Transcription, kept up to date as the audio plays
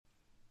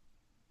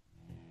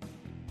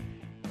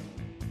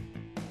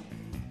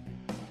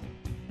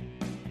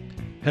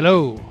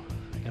Hello,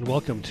 and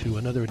welcome to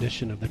another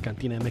edition of the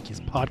Cantina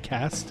MX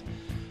podcast.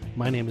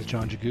 My name is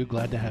John Jagu.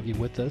 Glad to have you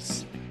with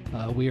us.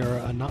 We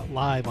are not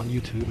live on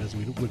YouTube as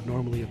we would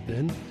normally have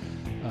been.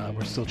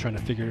 We're still trying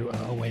to figure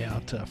a way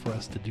out for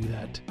us to do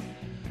that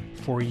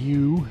for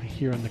you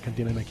here on the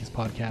Cantina MX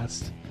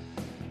podcast.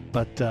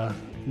 But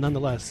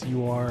nonetheless,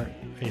 you are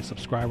a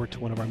subscriber to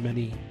one of our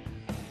many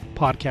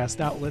podcast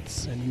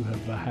outlets, and you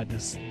have had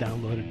this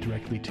downloaded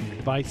directly to your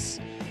device,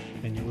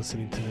 and you're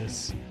listening to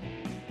this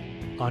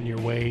on your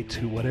way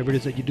to whatever it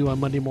is that you do on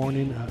Monday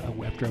morning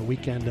after a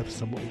weekend of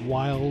some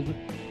wild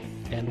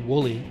and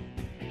woolly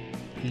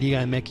Liga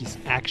MX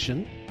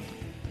action.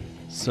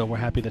 So we're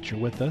happy that you're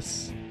with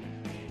us.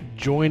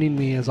 Joining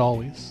me as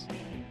always,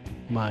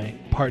 my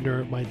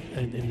partner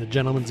in the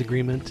gentleman's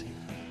agreement,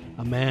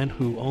 a man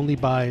who only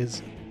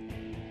buys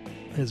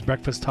his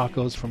breakfast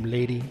tacos from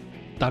Lady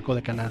Taco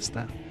de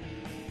Canasta.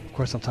 Of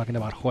course, I'm talking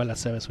about Joel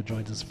Aceves, who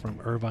joins us from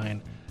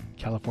Irvine,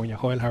 California.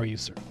 Joel, how are you,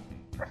 sir?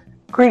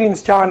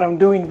 Greetings, John. I'm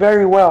doing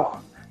very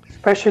well,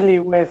 especially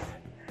with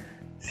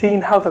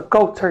seeing how the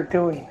goats are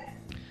doing.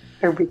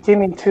 They're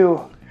beginning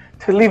to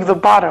leave the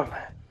bottom.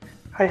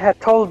 I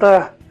had told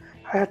the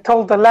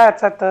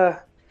lads at the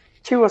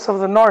Chivas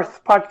of the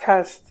North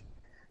podcast,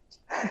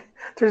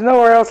 there's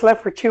nowhere else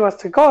left for Chivas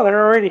to go.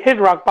 They're already hit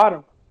rock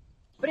bottom.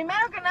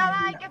 Primero que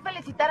nada, hay que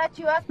felicitar a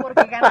Chivas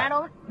porque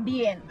ganaron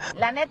bien.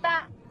 La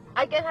neta,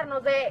 hay que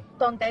dejarnos de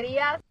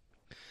tonterías.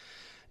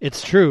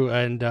 It's true,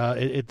 and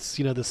it's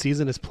the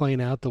season is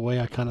playing out the way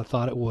I kind of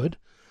thought it would,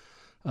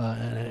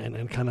 and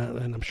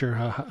I'm sure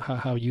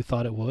how you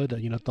thought it would.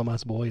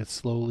 Tomás Boy is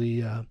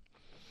slowly. I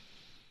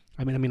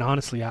mean,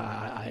 honestly,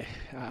 I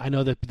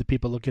know that the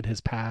people look at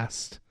his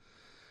past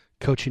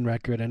coaching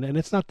record, and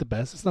it's not the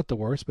best, it's not the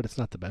worst, but it's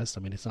not the best.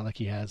 I mean, it's not like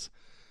he has,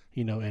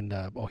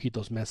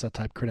 Ojitos Mesa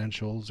type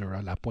credentials or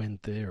La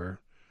Puente or,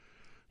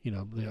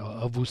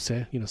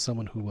 Avuse,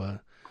 someone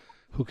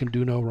who can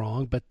do no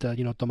wrong. But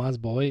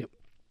Tomás Boy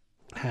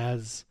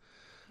has,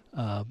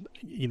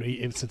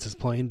 since his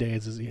playing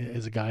days,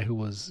 is a guy who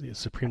was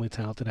supremely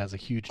talented, has a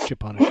huge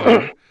chip on his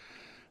shoulder,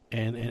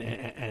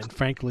 and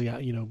frankly,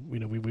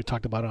 we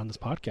talked about it on this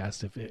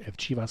podcast. If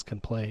Chivas can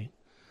play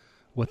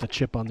with a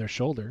chip on their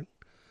shoulder,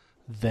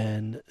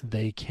 then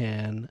they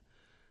can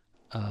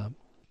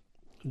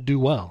do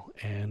well.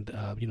 And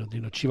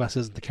Chivas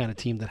isn't the kind of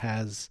team that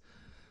has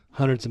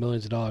hundreds of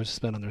millions of dollars to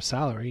spend on their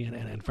salary,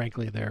 and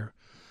frankly, their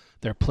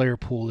player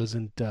pool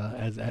isn't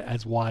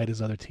as wide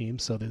as other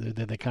teams, so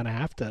they kind of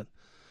have to,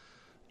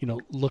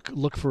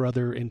 look for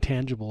other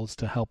intangibles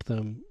to help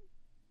them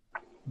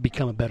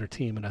become a better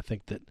team. And I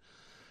think that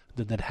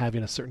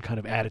having a certain kind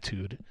of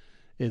attitude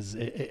is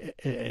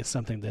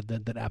something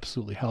that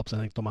absolutely helps. I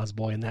think Tomás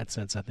Boy, in that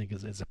sense, I think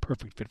is a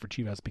perfect fit for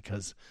Chivas,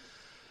 because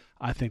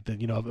I think that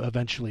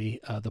eventually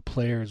the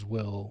players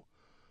will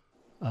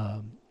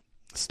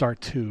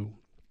start to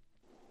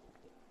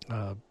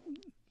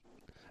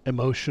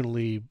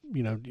emotionally,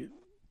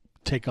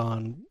 take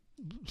on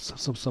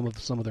some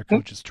of their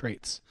coaches'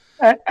 traits.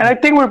 And I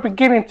think we're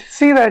beginning to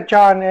see that,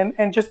 John.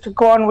 And just to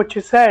go on what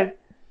you said,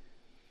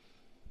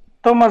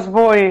 Tomás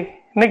Boy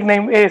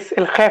nickname is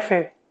El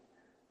Jefe.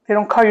 They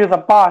don't call you the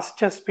boss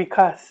just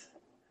because.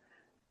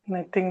 And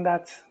I think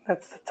that's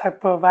the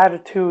type of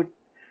attitude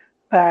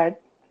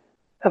that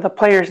the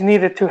players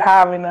needed to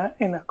have in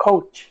a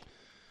coach.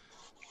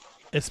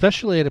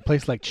 Especially at a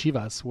place like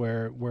Chivas,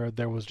 where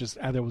there was just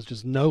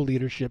no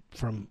leadership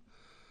from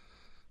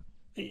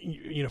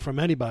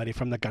anybody,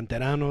 from the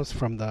canteranos,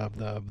 from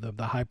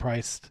the high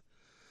priced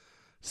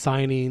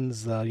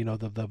signings,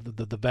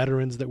 the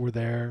veterans that were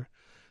there.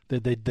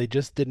 They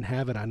just didn't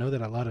have it. I know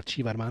that a lot of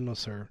Chiva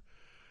hermanos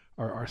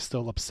are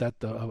still upset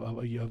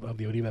of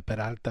the Oribe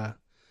Peralta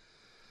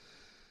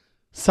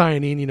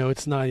signing.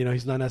 It's not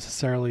he's not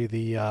necessarily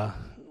the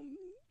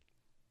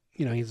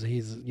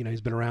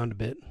he's been around a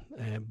bit,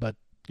 but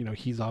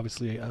he's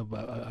obviously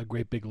a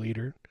great big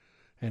leader,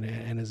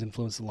 and has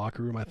influenced the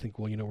locker room. I think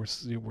we're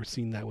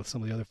seeing that with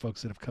some of the other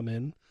folks that have come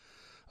in,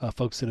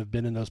 folks that have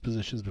been in those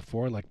positions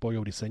before, like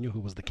Pollo Briseño, who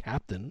was the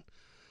captain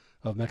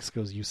of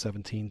Mexico's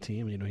U17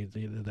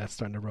 team. That's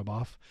starting to rub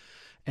off,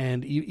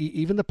 and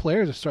even the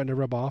players are starting to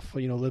rub off a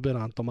little bit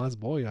on Tomás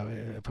Boy.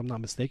 If I'm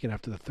not mistaken,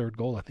 after the third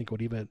goal, I think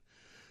Oribe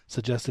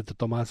suggested to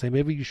Tomás, "Hey,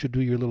 maybe you should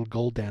do your little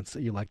goal dance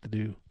that you like to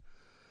do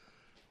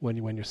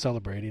when you're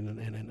celebrating,"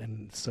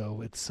 and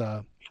so it's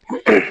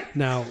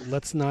now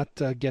let's not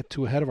get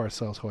too ahead of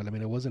ourselves, Joel. I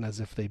mean, it wasn't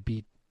as if they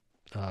beat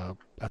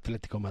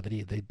Atlético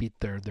Madrid. They beat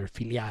their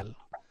filial.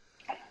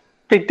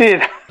 They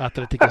did.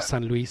 Atlético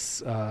San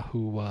Luis,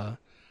 who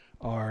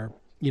are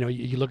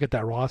you look at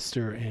that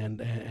roster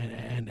and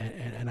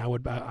I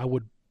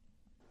would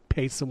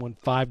pay someone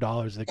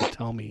 $5 that could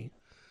tell me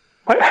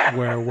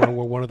where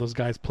one of those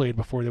guys played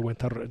before they went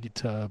to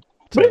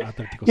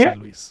Atlético San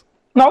Luis.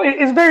 No,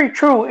 it's very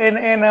true,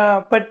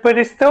 but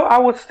it's still, I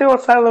would still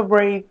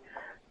celebrate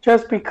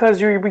just because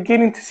you're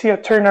beginning to see a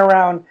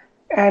turnaround.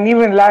 And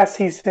even last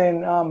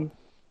season,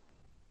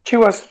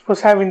 Chivas was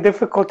having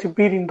difficulty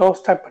beating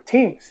those type of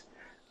teams.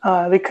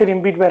 They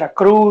couldn't beat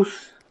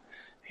Veracruz.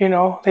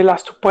 They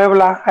lost to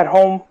Puebla at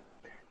home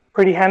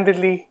pretty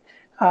handedly.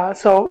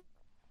 So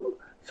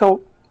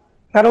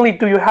not only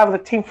do you have the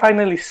team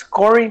finally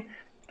scoring,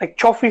 like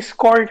Chofi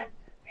scored,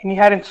 and he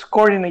hadn't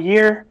scored in a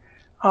year.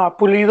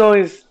 Pulido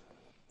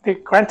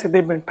granted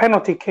they've been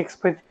penalty kicks,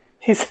 but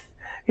he's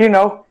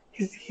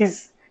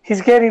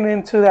getting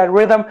into that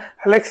rhythm.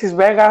 Alexis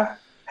Vega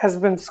has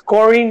been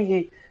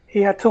scoring.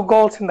 He had 2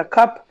 goals in the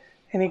cup,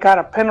 and he got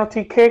a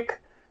penalty kick.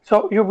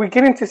 So you're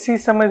beginning to see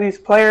some of these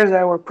players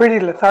that were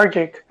pretty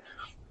lethargic,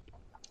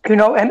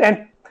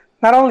 and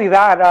not only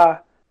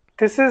that,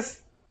 this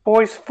is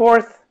Boys'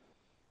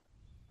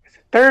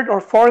 third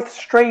or fourth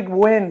straight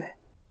win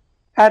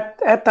at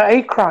the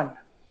Akron,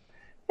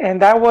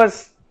 and that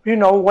was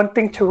one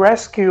thing to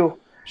rescue.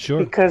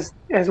 Sure. Because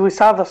as we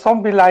saw the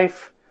zombie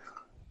life,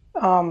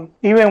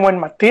 even when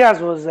Matias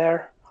was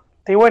there,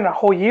 they went a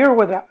whole year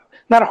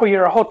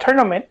a whole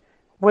tournament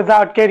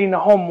without getting a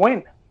home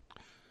win.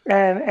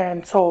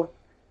 And so,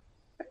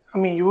 I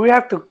mean, we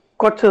have to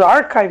go to the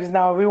archives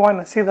now if we want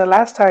to see the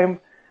last time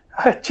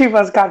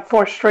Chivas got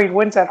 4 straight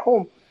wins at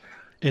home.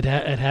 It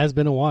has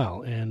been a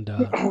while, and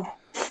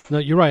no,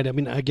 you're right. I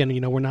mean, again,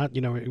 we're not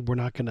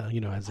gonna,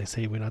 as they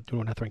say, we're not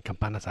throwing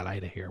campanas al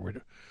aire here.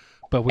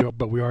 But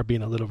we are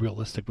being a little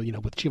realistic. But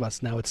with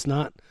Chivas now, it's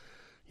not,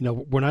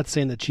 we're not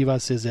saying that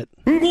Chivas is at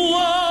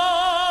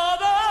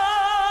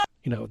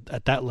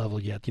at that level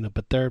yet.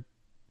 But they're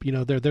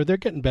they're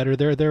getting better.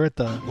 They're at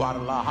the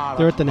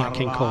Nat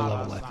King Cole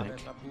level, I think.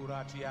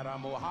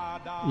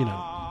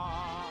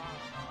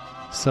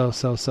 So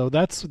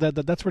that's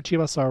where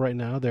Chivas are right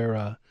now.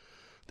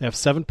 They have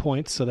 7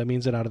 points, so that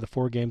means that out of the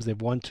 4 games,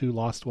 they've won 2,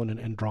 lost 1,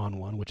 and drawn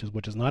 1, which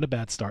is not a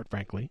bad start,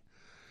 frankly.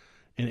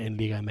 In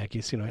Liga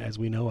MX, as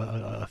we know,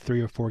 a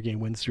 3 or 4 game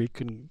win streak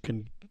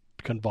can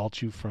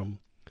vault you from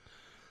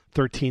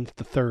 13th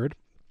to 3rd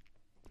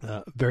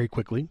very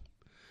quickly.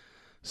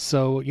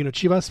 So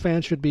Chivas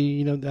fans should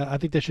be, I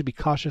think they should be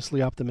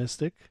cautiously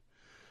optimistic.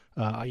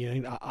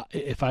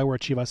 If I were a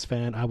Chivas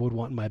fan, I would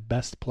want my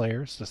best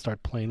players to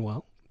start playing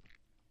well,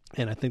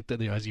 and I think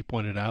that as you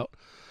pointed out,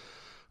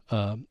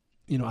 Alan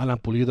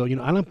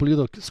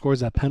Pulido scores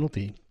that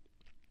penalty.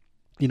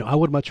 I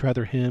would much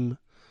rather him,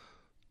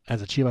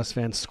 as a Chivas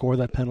fan, score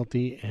that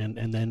penalty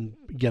and then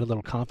get a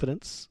little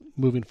confidence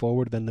moving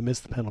forward than to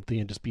miss the penalty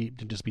and just be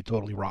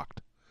totally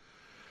rocked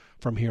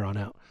from here on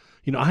out.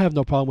 I have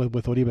no problem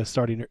with Oribe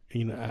starting,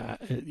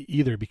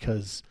 either,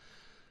 because,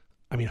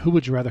 I mean, who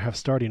would you rather have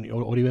starting,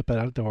 Oribe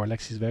Peralta or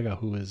Alexis Vega,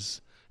 who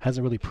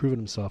hasn't really proven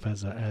himself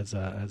as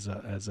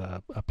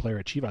a player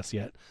at Chivas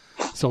yet?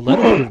 So let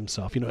him prove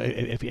himself.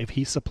 If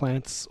he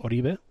supplants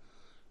Oribe,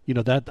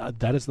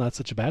 that is not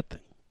such a bad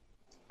thing.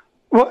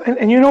 Well,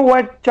 and you know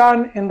what,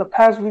 John? In the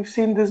past, we've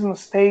seen this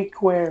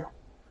mistake where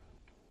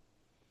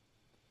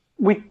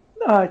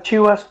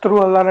Chivas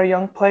threw a lot of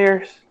young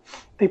players.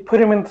 They put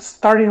him in the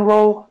starting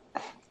role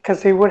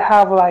because they would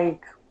have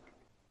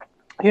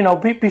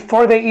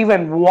before they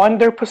even won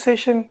their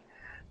position,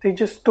 they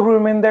just threw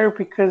him in there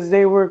because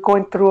they were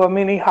going through a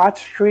mini hot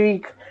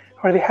streak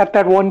or they had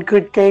that one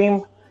good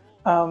game.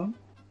 And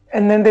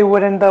then they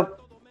would end up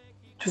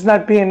just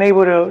not being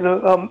able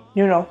to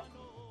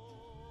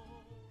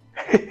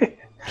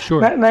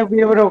Sure. not be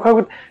able to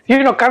cope.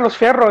 Carlos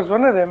Fierro is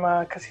one of them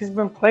because he's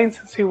been playing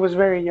since he was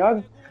very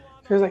young.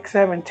 He was like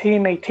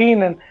 17,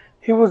 18, and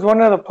he was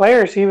one of the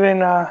players, even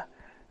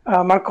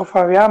Marco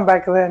Fabian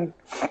back then.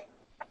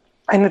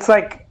 And it's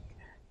like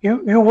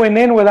you went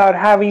in without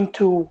having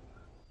to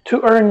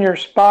earn your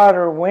spot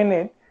or win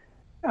it,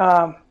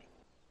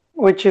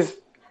 which is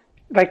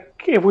like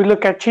if we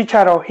look at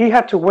Chicharo, he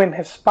had to win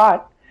his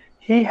spot.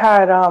 He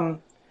had and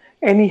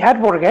he had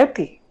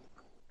Borghetti.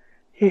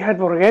 He had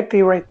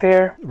Borghetti right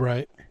there.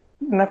 Right.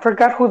 And I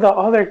forgot who the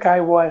other guy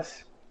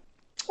was.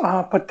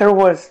 But there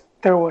was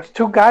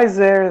 2 guys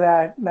there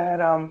that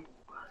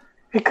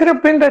it could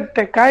have been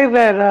the guy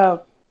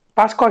that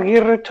Pasco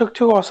Aguirre took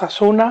to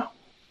Osasuna.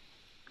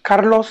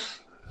 Carlos,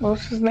 what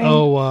was his name?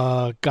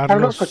 Oh,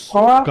 Carlos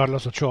Ochoa.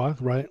 Carlos Ochoa,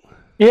 right?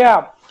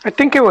 Yeah, I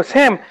think it was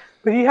him.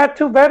 But he had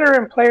 2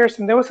 veteran players,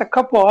 and there was a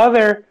couple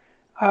other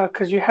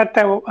because you had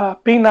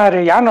that Pina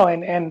Arellano,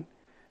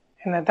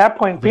 and at that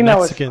point, Pina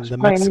was the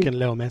Mexican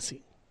Leo Messi.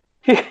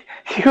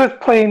 He was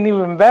playing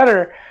even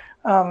better.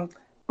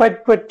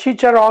 But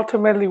Chicharo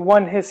ultimately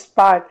won his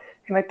spot,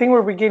 and I think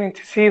we're beginning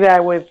to see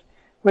that with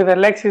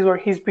Alexis, where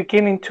he's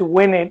beginning to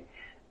win it.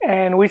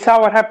 And we saw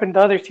what happened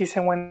the other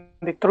season when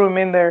they threw him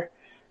in there,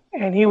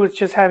 and he was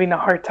just having a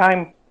hard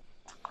time.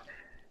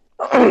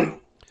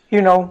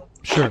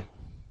 Sure.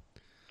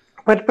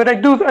 But I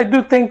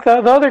do think the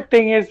other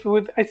thing is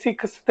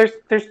because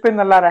there's been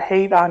a lot of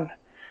hate on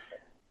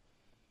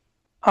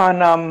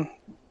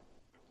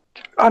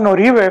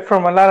Oribe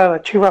from a lot of the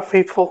Chiva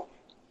faithful.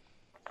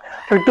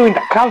 They're doing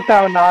the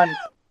countdown on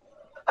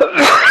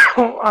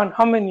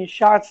how many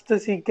shots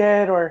does he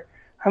get or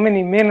how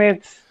many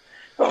minutes.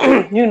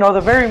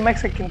 The very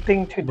Mexican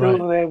thing to do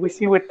that we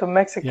see with the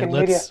Mexican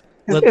media. Is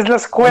la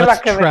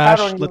escuela que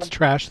dejaron. Let's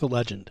trash the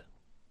legend.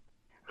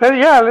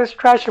 Let's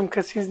trash him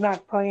because he's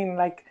not playing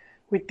like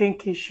we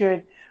think he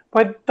should.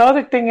 But the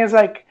other thing is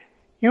like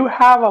you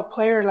have a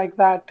player like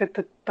that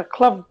the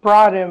club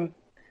brought him,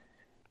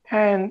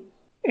 and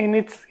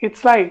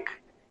it's like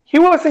he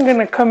wasn't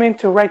gonna come in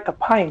to write the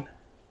pine.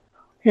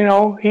 You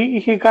know,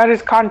 he got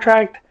his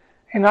contract,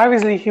 and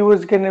obviously he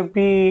was gonna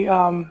be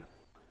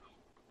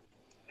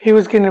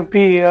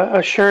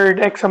assured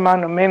X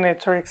amount of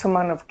minutes or X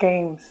amount of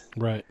games.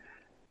 Right.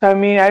 I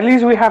mean, at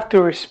least we have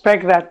to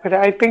respect that. But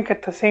I think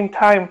at the same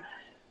time,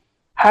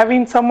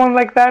 having someone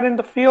like that in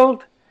the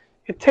field,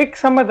 it takes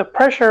some of the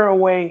pressure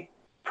away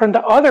from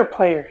the other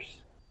players.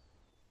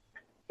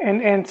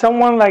 And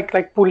someone like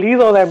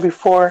Pulido that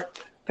before,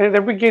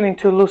 they're beginning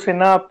to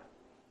loosen up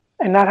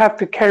and not have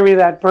to carry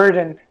that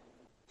burden.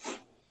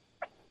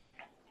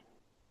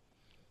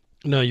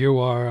 No, you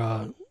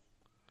are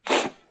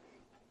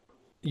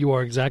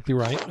exactly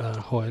right,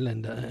 Joel.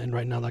 And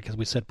right now, like as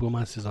we said,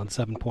 Pumas is on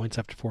 7 points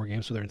after 4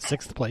 games, so they're in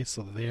 6th place.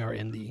 So they are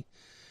in the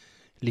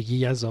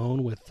Liguilla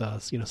zone with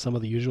some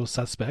of the usual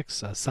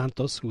suspects.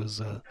 Santos, who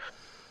has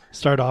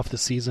started off the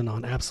season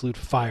on absolute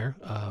fire,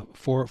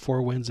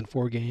 4 wins in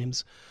 4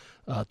 games,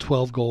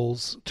 12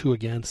 goals, 2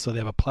 against. So they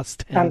have a plus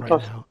 10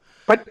 Santos. Right now.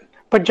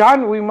 But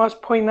John, we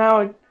must point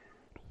out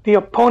the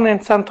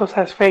opponent Santos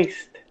has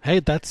faced. Hey,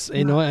 that's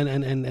and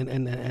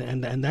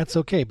that's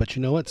okay. But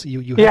you know what?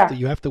 You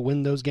have to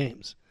win those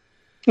games.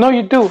 No,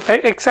 you do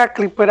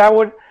exactly. But I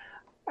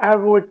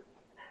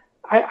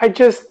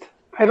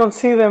don't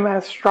see them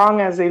as strong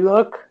as they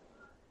look.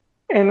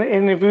 And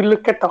if you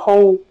look at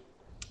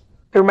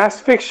their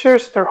mass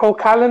fixtures, their whole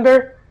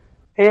calendar,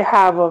 they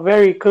have a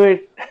very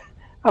good,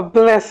 a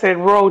blessed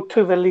road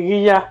to the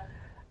Liguilla.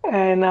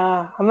 And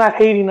I'm not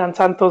hating on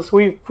Santos.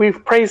 We've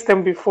praised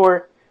them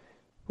before.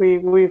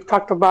 We've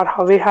talked about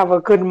how they have a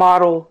good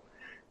model.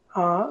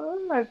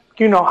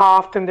 You know how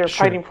often they're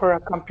fighting for a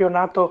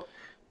campeonato,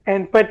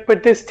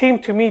 but this team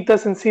to me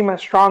doesn't seem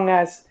as strong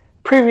as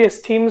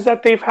previous teams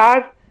that they've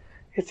had.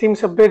 It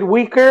seems a bit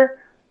weaker,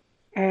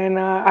 and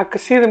I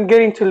could see them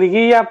getting to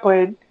Liguilla,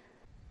 but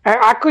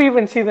I could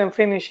even see them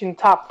finishing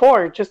top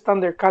 4 just on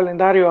their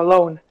calendario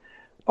alone.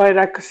 But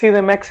I could see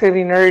them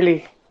exiting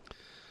early.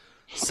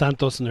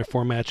 Santos in their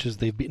 4 matches,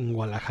 they've beaten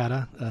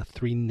Guadalajara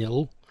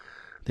 3-0.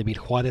 They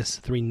beat Juarez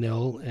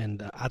 3-0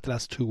 and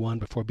Atlas 2-1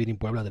 before beating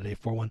Puebla today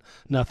 4-1.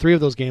 Now, 3 of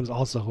those games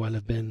also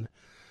have been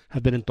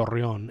in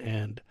Torreon,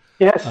 and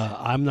yes,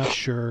 I'm not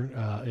sure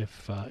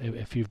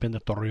if you've been to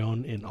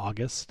Torreon in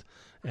August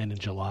and in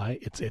July.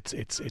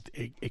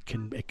 It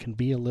can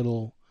be a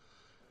little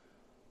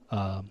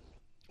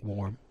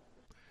warm,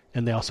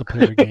 and they also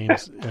play their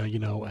games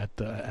at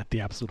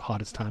the absolute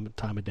hottest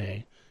time of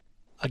day.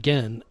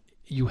 Again,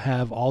 you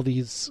have all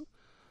these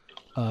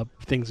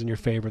things in your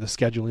favor. The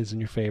scheduling is in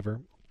your favor.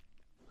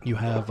 You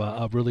have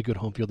a really good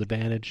home field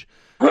advantage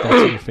that's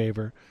in your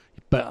favor.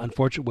 But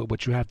unfortunately,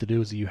 what you have to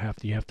do is you have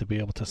to be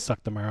able to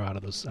suck the marrow out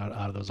of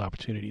those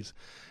opportunities.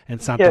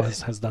 And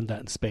Santos has done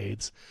that in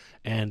spades.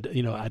 And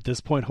at this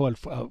point,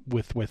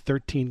 with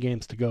 13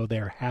 games to go,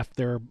 they're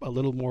a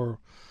little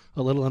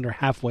under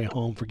halfway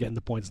home for getting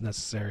the points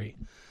necessary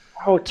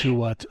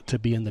to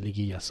be in the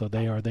Liguilla. So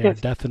they are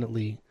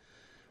definitely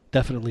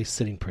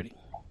sitting pretty.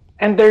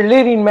 And their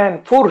leading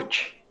man,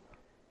 Furch,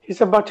 he's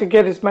about to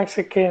get his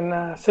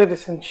Mexican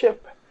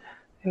citizenship,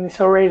 and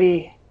he's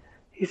already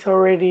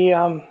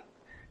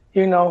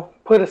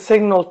put a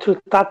signal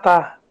to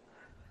Tata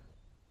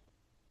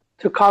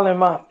to call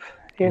him up,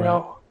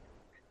 know.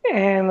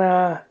 And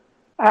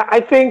I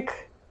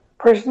think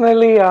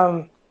personally,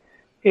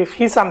 if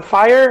he's on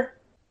fire,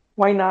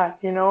 why not?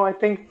 I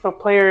think if a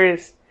player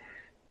is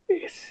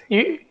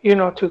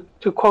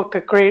to quote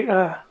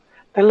the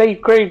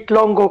late great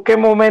Longo, que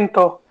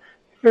momento.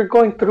 If you're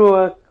going through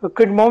a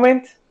good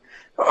moment,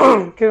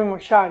 give him a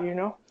shot,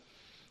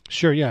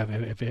 Sure, yeah.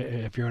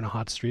 If you're on a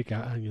hot streak,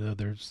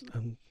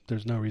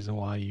 there's no reason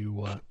why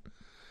you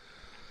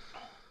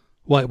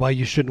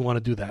shouldn't want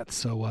to do that.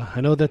 So I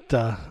know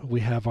that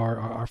we have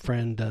our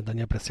friend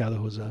Daniel Preciado,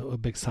 who's a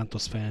big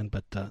Santos fan,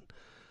 but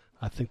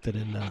I think that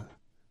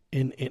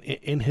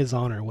in his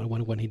honor,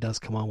 when he does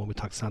come on, when we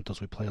talk Santos,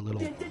 we play a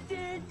little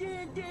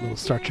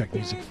Star Trek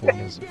music for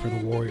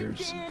the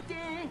Warriors.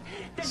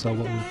 So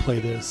when we play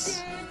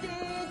this.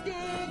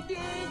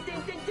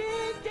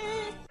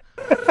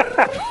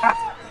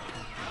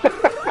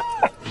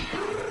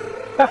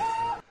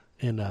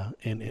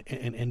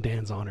 in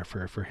Dan's honor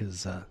for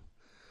his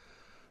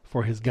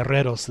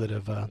guerreros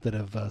that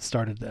have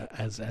started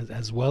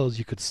as well as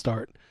you could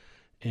start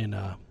in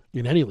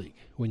any league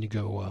when you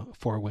go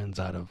 4 wins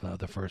out of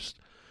the first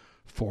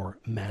 4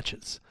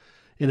 matches.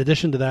 In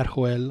addition to that,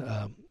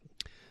 Joel,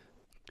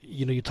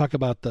 you talk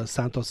about the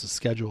Santos'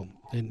 schedule,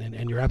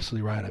 and you're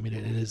absolutely right. I mean,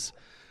 it is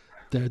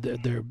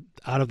they're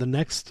out of the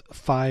next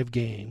 5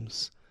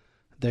 games,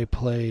 they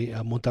play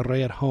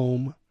Monterrey at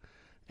home,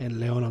 and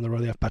León on the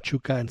road. They have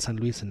Pachuca and San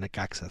Luis and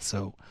Necaxa.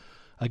 So,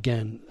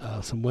 again,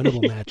 some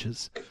winnable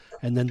matches.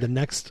 And then the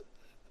next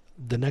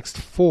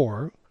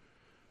 4,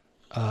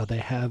 they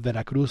have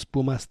Veracruz,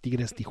 Pumas,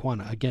 Tigres,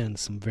 Tijuana. Again,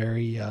 some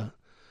very,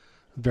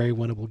 very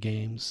winnable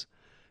games.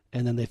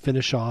 and then they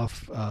finish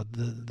off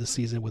the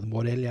season with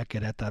Morelia,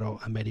 Querétaro,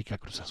 América,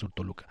 Cruz Azul,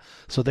 Toluca.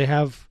 So they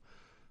have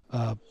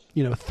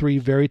 3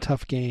 very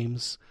tough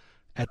games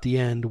at the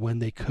end when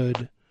they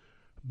could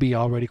be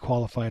already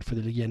qualified for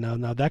the Liga.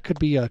 Now that could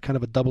be a kind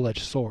of a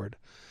double-edged sword,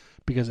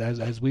 because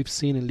as we've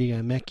seen in Liga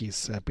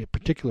MX,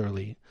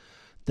 particularly,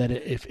 that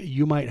if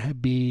you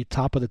might be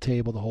top of the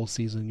table the whole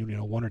season,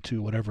 1 or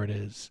 2, whatever it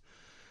is,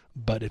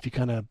 but if you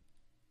kind of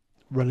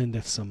run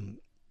into some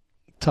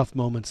tough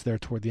moments there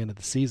toward the end of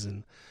the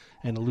season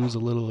and lose a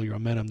little of your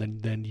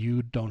momentum, then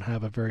you don't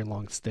have a very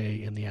long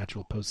stay in the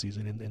actual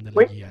postseason in the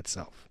Liga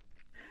itself.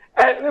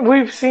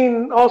 We've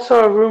seen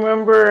also,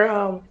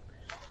 remember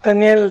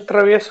Daniel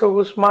Travieso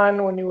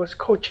Guzman when he was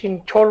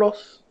coaching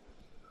Cholos.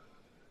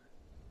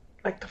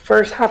 Like the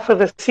first half of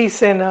the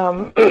season,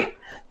 the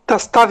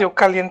Estadio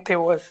Caliente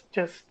was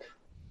just,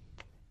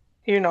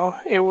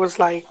 it was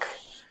like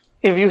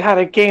if you had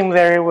a game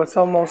there, it was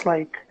almost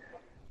like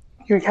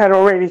you had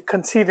already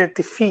conceded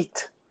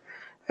defeat,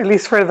 at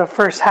least for the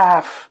first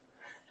half.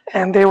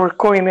 And they were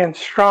going in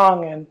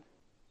strong, and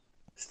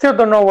still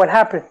don't know what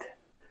happened.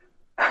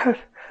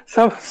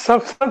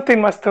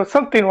 Something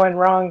went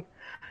wrong.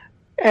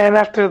 And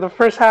after the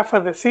first half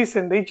of the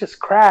season, they just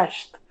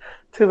crashed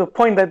to the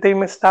point that they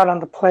missed out on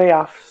the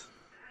playoffs.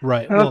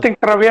 Right. I don't think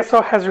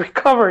Travieso has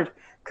recovered,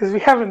 because we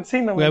haven't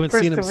seen him in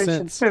First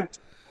Division since.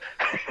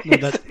 No,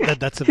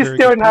 that's a he's very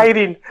still good in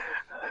hiding.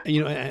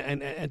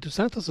 And to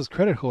Santos'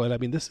 credit, Joel, I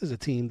mean, this is a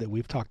team that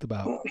we've talked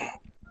about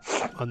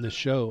on this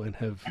show and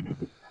have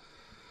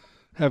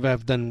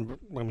done,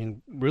 I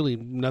mean, really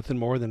nothing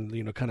more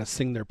than kind of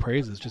sing their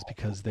praises, just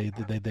because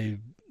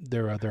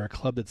they're a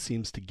club that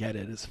seems to get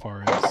it as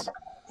far as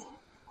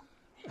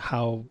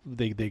how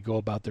they go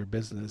about their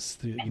business.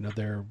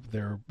 Their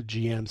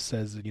GM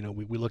says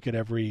we look at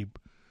every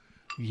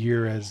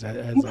year as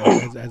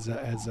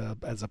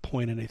a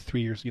point in a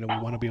 3 years. We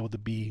want to be able to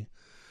be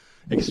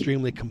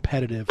extremely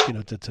competitive.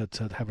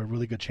 To have a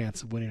really good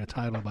chance of winning a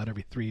title about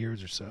every 3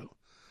 years or so.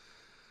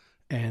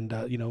 And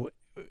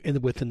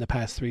within the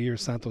past 3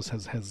 years, Santos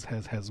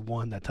has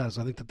won that title.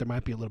 So I think that there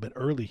might be a little bit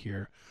early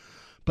here.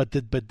 But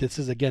this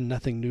is, again,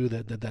 nothing new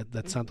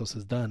that Santos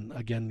has done.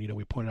 Again,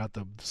 we pointed out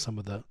some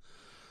of the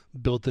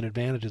built-in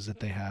advantages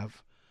that they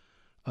have.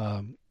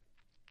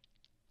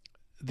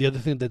 The other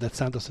thing that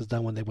Santos has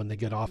done when they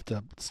get off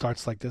to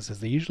starts like this is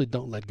they usually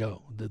don't let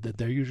go.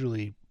 They're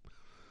usually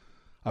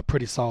a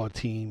pretty solid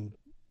team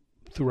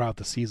throughout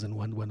the season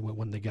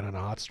when they get on a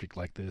hot streak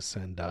like this.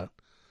 And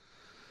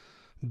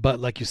but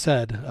like you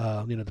said,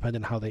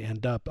 depending on how they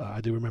end up, I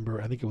do remember,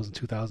 I think it was in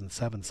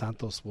 2007,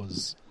 Santos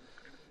was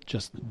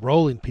just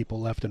rolling people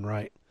left and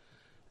right.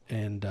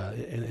 And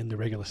in the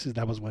regular season,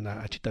 that was when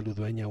Achita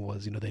Ludueña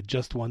was, they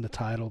just won the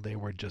title. They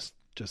were just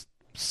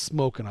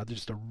smoking out. They're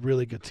just a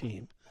really good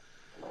team.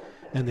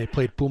 And they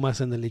played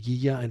Pumas in the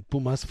Liguilla, and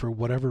Pumas, for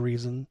whatever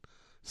reason,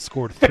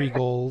 scored 3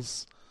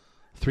 goals.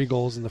 3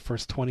 goals in the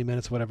first 20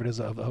 minutes, whatever it is,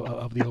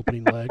 of the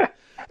opening leg.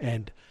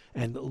 And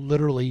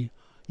literally,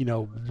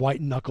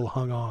 white knuckle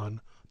hung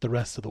on the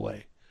rest of the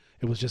way.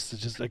 It was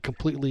just a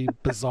completely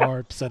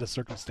bizarre set of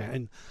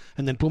circumstances.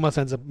 And then Pumas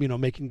ends up,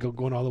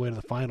 going all the way to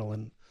the final,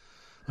 and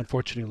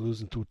unfortunately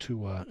losing to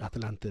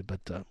Atlante.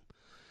 But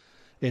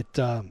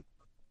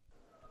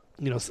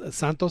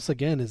Santos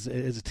again is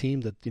a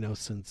team that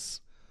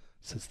since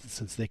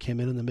they came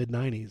in the mid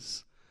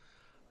 '90s,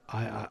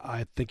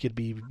 I think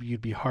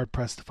you'd be hard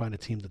pressed to find a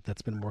team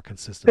that's been more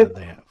consistent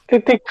than they have.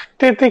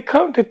 Did they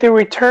come? Did they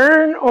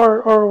return,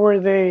 or were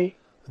they?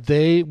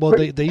 They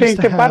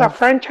used to have, bought a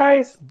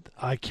franchise.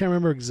 I can't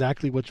remember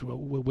exactly which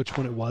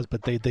one it was,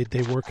 but they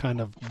were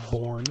kind of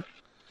born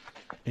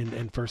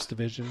in First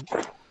Division.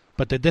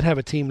 But they did have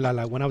a team.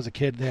 When I was a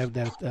kid, they have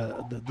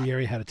the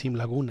area had a team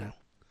Laguna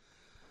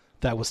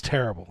that was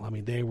terrible. I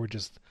mean, they were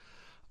just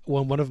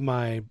one of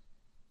my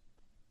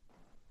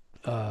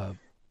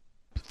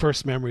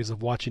first memories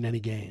of watching any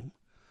game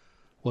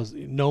was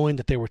knowing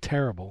that they were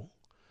terrible.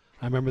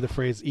 I remember the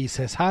phrase "Y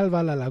se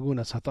salva la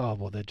Laguna." So I thought,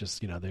 well, they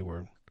just they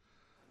were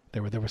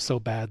so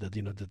bad that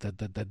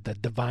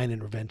that divine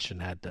intervention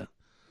had to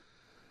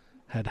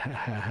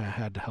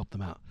help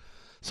them out.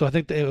 So I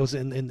think that it was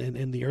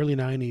in the early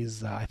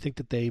 '90s. I think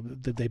that they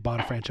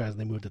bought a franchise and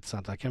they moved it to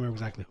Santos. I can't remember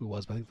exactly who it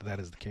was, but I think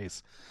that is the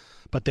case.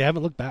 But they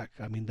haven't looked back.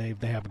 I mean, they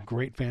have a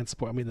great fan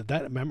support. I mean,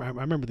 I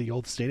remember the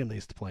old stadium they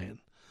used to play in.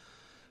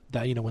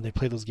 That when they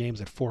play those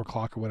games at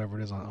 4:00 or whatever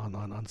it is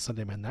on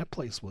Sunday, man, that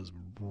place was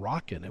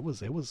rocking. It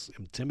was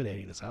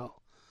intimidating as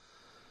hell.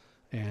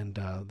 And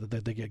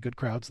they get good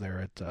crowds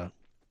there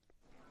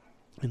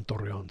in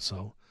Torreon.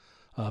 So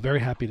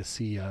very happy to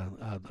see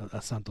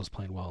Santos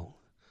playing well.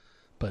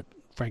 But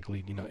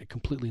frankly,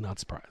 completely not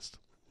surprised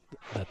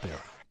that they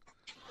are.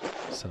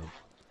 So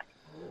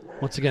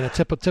once again, a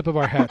tip of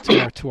our hat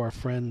to our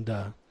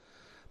friend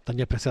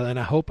Daniel Preseda, and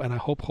I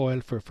hope Joel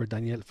for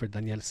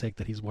Daniel's sake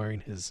that he's wearing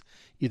his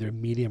either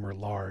medium or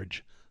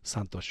large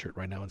Santos shirt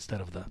right now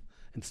instead of the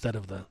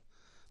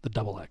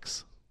double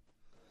X.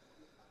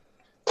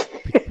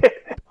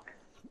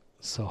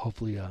 So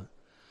hopefully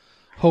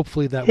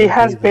hopefully that he will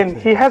has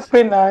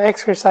be been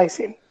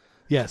exercising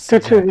yes due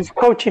exactly. to his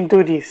coaching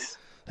duties.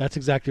 That's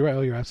exactly right.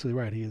 Oh, you're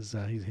absolutely right. He is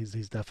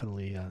he's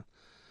definitely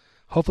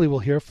hopefully we'll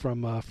hear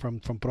from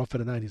Profe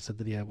tonight. He said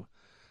that he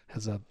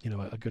has a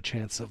good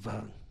chance of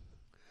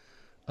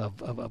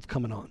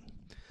coming on.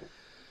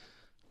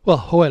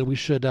 Well, Joel, we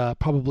should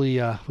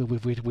probably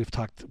we've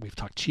talked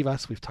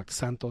Chivas, we've talked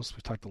Santos,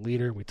 we've talked the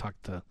leader, we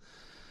talked the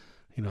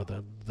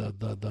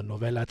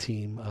novela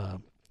team.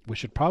 We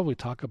should probably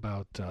talk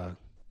about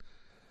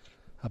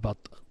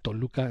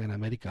Toluca and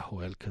America,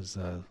 Joel, because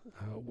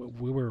when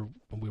we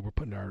were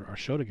putting our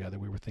show together,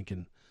 we were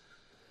thinking,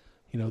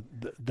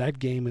 that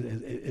game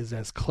is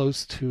as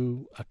close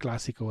to a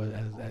clásico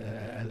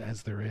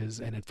as there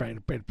is, and it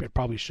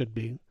probably should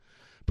be,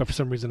 but for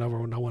some reason no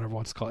one ever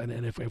wants to call it.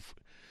 And if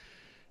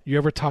you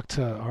ever talk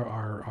to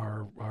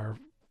our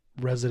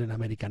resident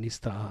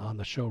Americanista on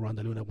the show, Ron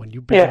De Luna, when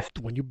you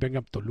bring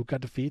up Toluca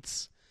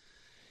defeats,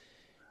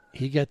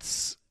 he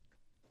gets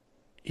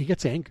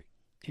angry,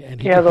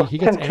 and he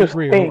gets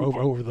angry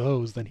over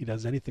those than he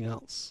does anything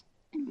else,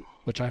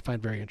 which I find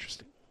very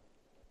interesting.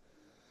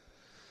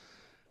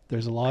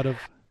 There's a lot of,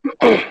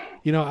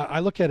 I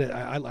look at it.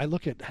 I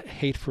look at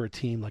hate for a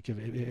team like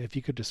if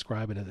you could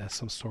describe it as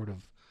some sort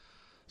of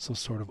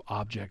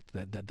object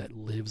that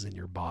lives in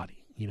your body.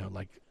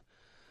 Like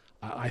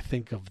I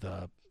think of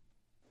the,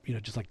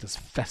 just like this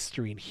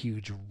festering,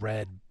 huge,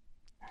 red,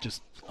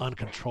 just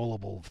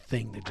uncontrollable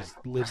thing that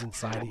just lives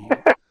inside of you.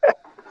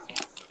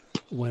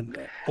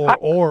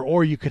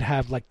 Or you could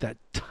have like that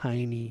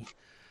tiny,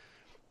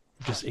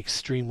 just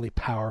extremely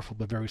powerful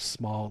but very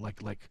small,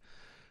 like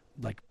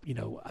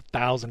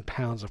 1,000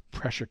 pounds of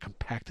pressure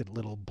compacted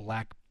little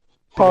black,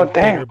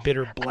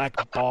 bitter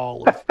black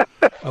ball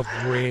of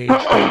rage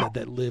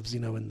that lives,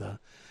 in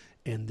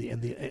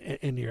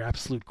your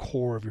absolute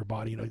core of your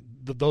body.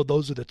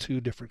 Those are the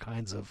two different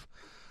kinds of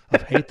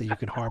hate that you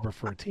can harbor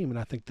for a team, and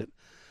I think that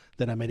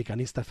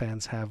Americanista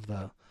fans have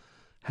the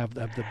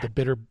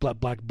bitter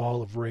black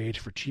ball of rage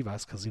for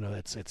Chivas, because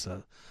it's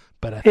a,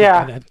 but I think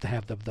I have to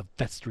have the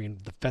festering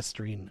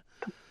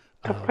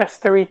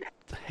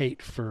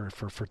hate for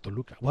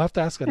Toluca. We'll have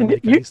to ask an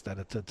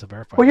Americanista to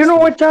verify. Well, you know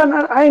what, John?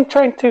 I ain't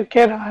trying to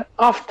get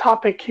off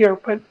topic here,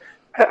 but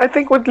I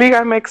think with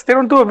Liga MX, they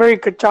don't do a very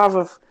good job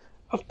of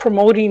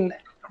promoting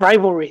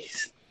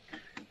rivalries.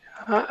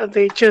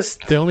 They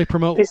only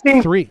promote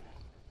three.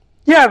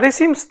 Yeah, they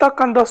seem stuck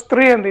on those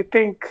three, and they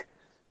think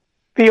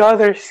the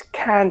others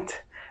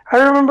can't. I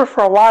remember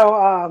for a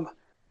while,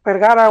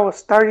 Vergara was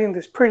starting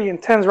this pretty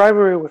intense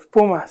rivalry with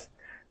Pumas.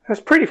 It was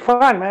pretty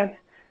fun, man.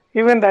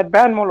 Even that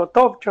band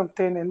Molotov jumped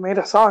in and made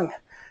a song.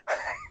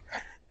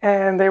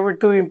 And they were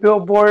doing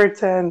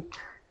billboards, and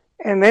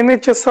then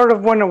it just sort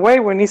of went away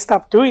when he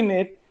stopped doing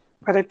it.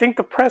 But I think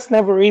the press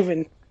never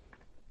even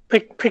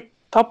picked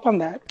up on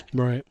that.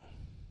 Right.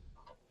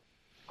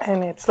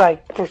 And it's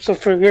like, so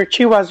for your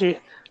Chivas,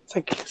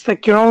 it's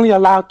like you're only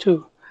allowed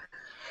to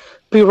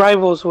be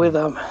rivals with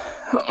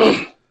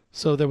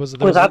So there was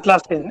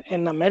Atlas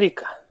in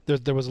America.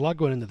 There was a lot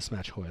going into this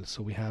match, Joel.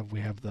 So we have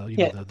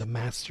the the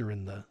master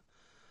and the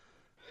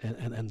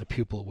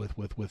pupil with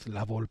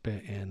La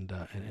Volpe and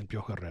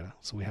Piojo Herrera.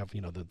 So we have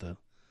the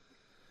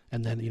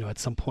and then at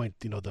some point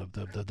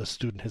the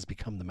student has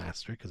become the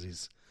master because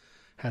he's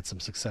had some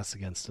success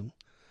against him.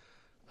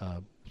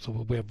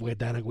 So we have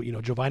Dana.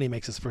 Giovanni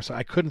makes his first.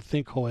 I couldn't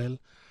think, Joel,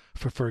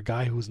 for a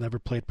guy who's never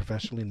played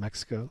professionally in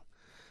Mexico,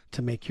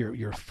 to make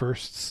your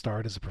first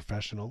start as a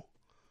professional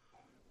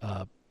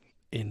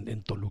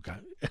in Toluca.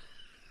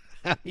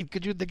 I mean,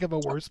 could you think of a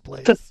worse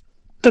place?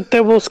 The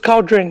Devil's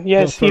Cauldron,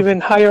 yes,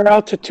 even higher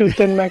altitude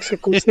than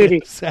Mexico City.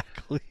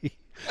 Exactly.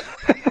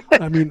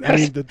 I mean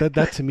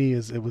that to me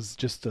was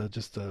just a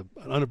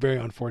very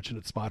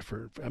unfortunate spot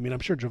for. I mean, I'm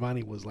sure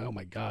Giovanni was like, "Oh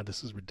my God,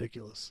 this is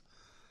ridiculous."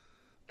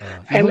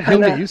 He'll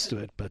get used to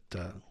it, but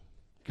go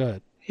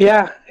ahead.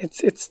 Yeah,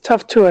 it's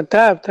tough to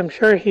adapt. I'm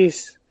sure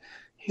he's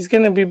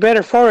going to be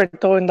better for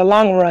it though in the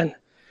long run.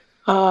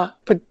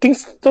 But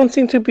things don't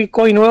seem to be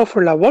going well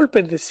for La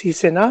Volpe this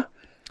season, huh?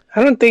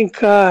 I don't think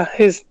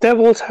his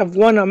Devils have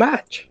won a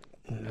match.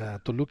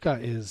 Toluca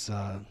is.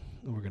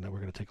 We're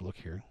gonna take a look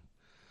here.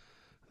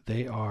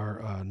 They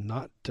are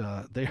not.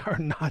 They are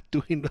not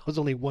doing. There's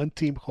only one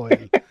team,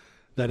 Joel,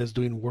 that is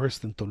doing worse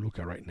than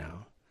Toluca right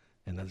now,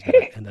 and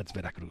that's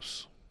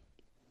Veracruz.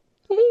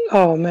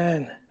 Oh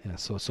man. Yeah.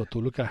 So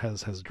Toluca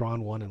has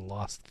drawn one and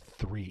lost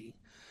three.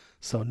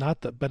 So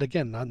but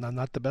again,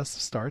 not the best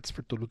of starts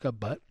for Toluca,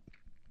 but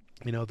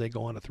they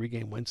go on a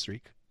 3-game win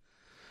streak,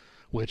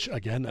 which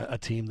again a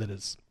team that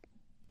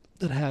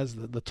has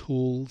the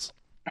tools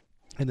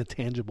and the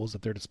tangibles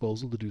at their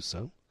disposal to do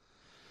so.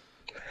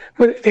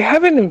 But they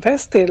haven't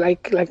invested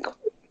like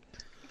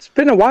it's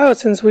been a while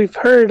since we've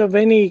heard of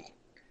any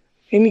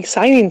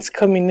signings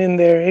coming in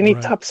there, any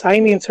top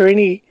signings or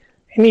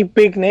any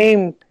big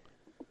name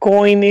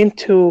going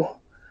into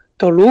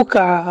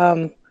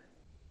Toluca.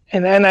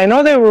 And I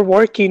know they were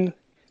working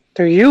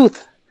their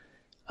youth.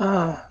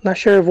 Not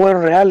sure if Bueno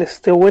Real is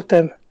still with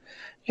them,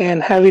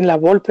 and having La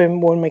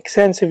Volpe would make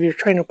sense if you're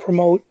trying to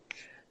promote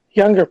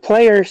younger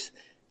players,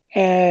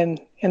 and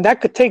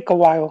that could take a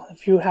while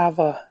if you have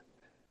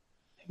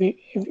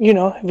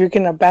if you're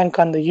gonna bank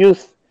on the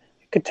youth.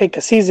 It could take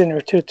a season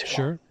or two to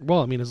Sure.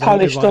 Well, I mean,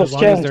 polish those as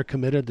long gems. as they're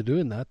committed to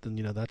doing that, then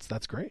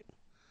that's great.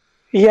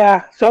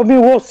 Yeah, so I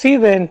mean, we'll see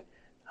then.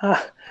 We'll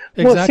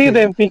see Exactly.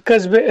 then,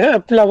 because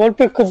La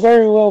Volpe could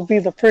very well be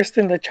the first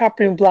in the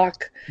chopping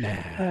block.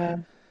 Nah.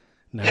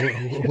 No,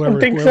 think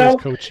whoever's so?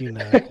 coaching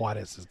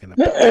Juarez is gonna.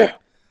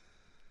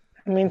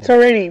 I mean, it's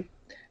already,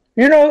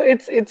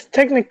 it's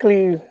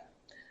technically,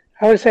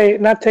 I would say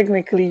not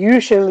technically.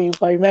 Usually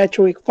by match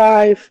week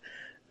 5,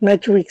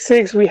 match week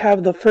 6, we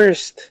have the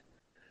first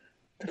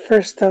of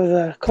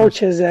the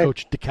coaches that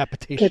Coach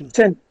decapitation. get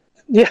sent.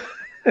 Yeah,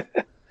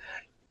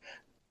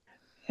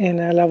 and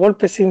La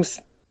Volpe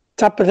seems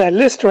top of that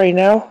list right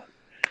now.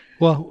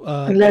 Well,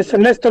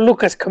 Unless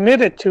Toluca's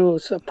committed to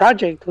a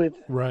project with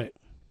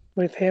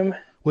him.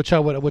 Which I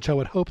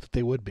would hope that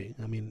they would be.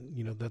 I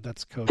mean,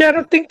 that's coach. Yeah, I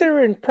don't think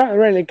they're in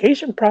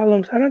relegation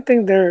problems. I don't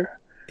think they're.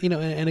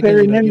 And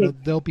again,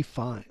 they'll be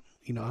fine.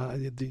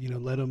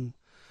 Let them.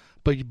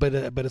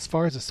 But as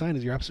far as the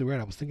signings, you're absolutely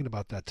right. I was thinking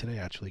about that today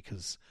actually,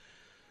 because,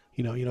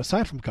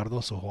 aside from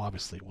Cardoso, who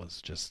obviously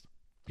was just,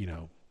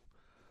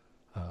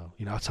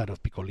 outside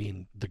of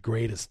Picolín, the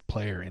greatest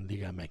player in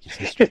Liga MX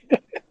history.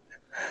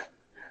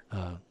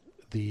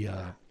 They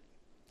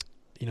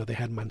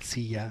had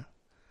Mancilla,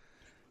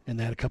 and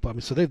they had a couple. I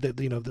mean, so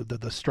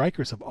the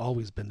strikers have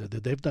always been there.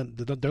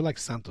 They're like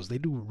Santos. They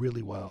do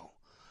really well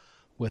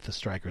with the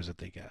strikers that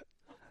they get.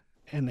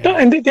 And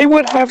they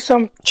would have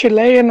some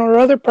Chilean or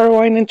other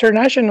Paraguayan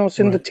internationals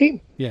in the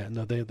team. Yeah,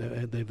 no,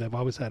 they've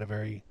always had a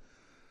very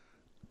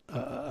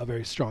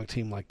strong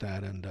team like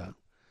that, and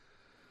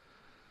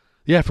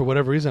for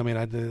whatever reason, I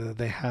mean,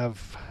 they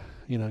have,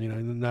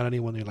 not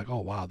anyone you're like, oh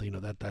wow,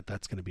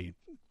 that's going to be,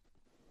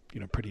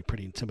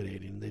 pretty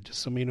intimidating. They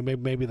just,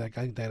 maybe that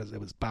guy, it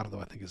was Pardo,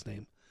 I think his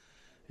name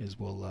is,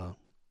 will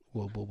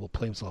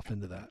play himself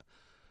into that,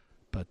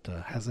 but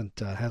hasn't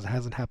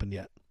happened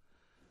yet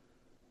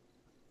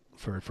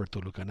for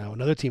Toluca. Now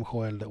another team,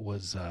 Joel, that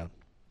was.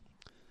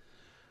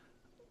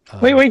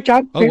 Wait,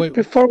 John.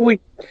 Before we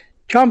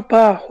jump,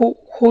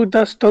 who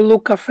does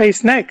Toluca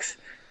face next?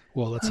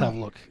 Well, let's have a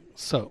look.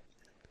 So.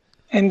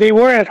 And they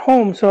were at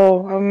home,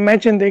 so I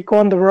imagine they go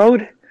on the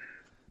road.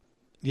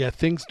 Yeah,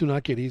 things do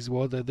not get easy.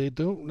 Well, they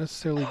don't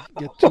necessarily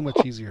get too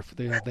much easier.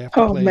 They have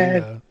to play.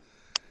 Man.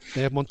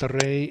 They have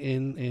Monterrey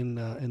in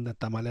the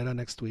Tamalera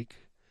next week,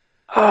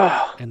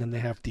 and then they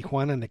have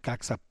Tijuana,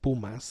 Necaxa,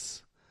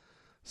 Pumas.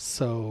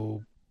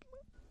 So.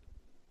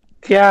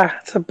 Yeah,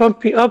 it's a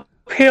bumpy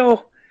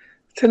uphill.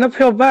 It's an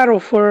uphill battle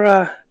for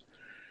El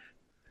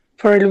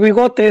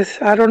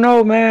Bigotes. I don't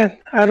know, man.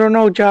 I don't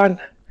know,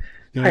 John.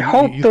 I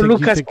hope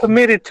Toluca's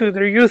committed to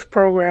their youth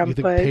program. You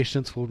think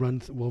patience will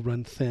run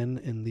thin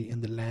in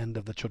the land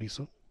of the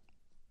chorizo?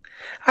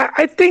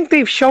 I think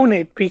they've shown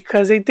it,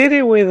 because they did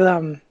it with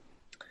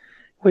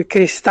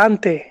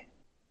Cristante.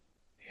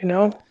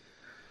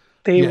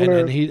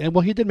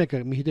 He did make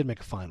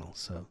a final.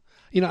 So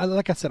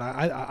like I said,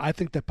 I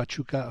think that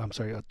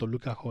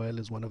Toluca, Joel,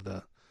 is one of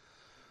the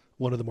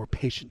more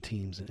patient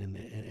teams in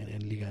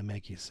Liga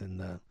MX,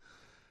 and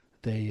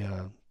they.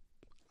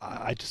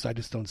 I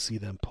just don't see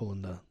them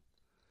pulling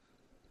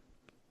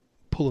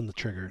the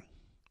trigger.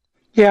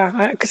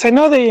 Yeah, because I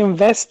know they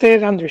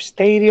invested on their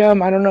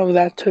stadium. I don't know if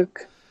that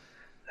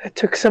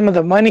took some of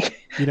the money.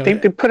 They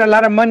put a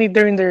lot of money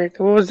during their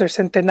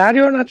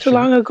centenario not too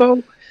long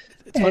ago.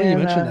 It's funny you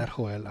mentioned that,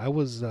 Joel. I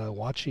was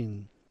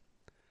watching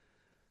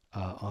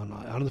on,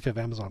 I don't know if you have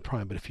Amazon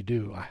Prime, but if you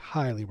do, I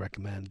highly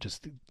recommend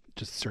just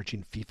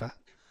searching FIFA,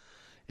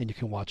 and you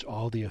can watch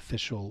all the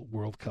official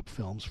World Cup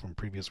films from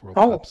previous World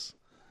Cups.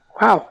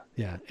 Wow.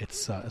 Yeah, it's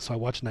so I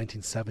watched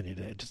 1970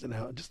 today. Just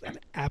an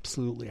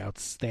absolutely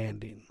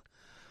outstanding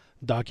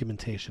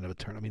documentation of a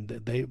tournament. I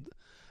mean,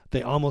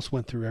 they almost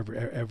went through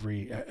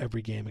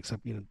every game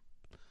except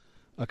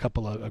a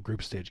couple of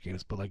group stage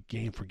games, but like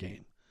game for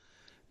game.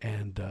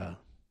 And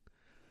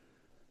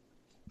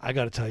I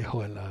got to tell you,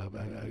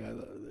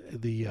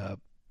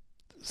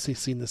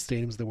 seeing the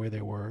stadiums the way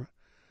they were,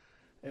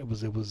 it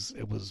was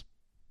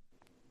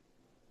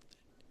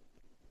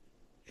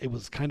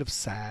kind of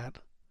sad.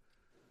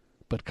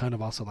 But kind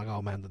of also like,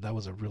 oh man, that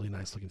was a really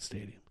nice looking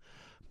stadium.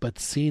 But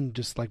seeing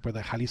just like where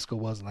the Jalisco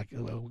was, like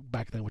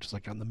back then, which is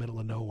like in the middle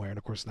of nowhere, and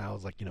of course now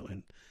it's like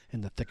in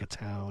the thick of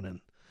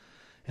town,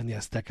 and the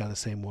Azteca the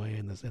same way,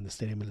 and the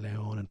stadium in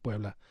León and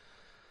Puebla,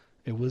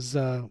 it was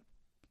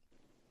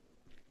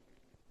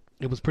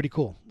pretty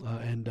cool.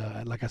 And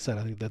like I said,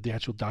 I think that the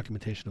actual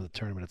documentation of the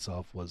tournament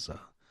itself was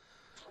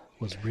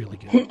really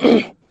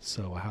good.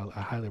 So I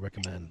highly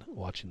recommend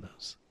watching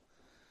those.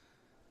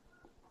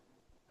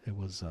 It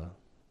was.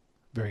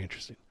 Very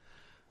interesting.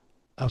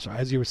 I'm sorry,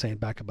 as you were saying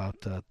back about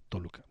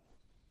Toluca.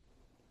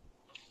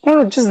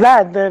 No, just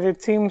that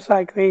it seems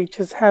like they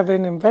just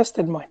haven't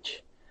invested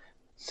much.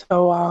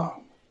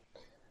 So,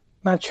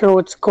 not sure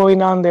what's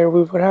going on there.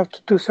 We would have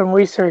to do some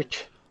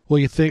research. Well,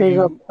 you think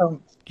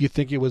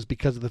it was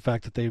because of the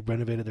fact that they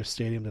renovated their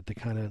stadium that they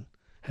kind of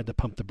had to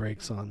pump the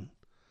brakes on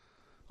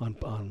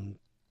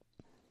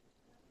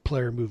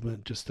player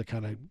movement just to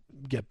kind of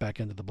get back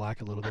into the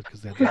black a little bit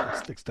because they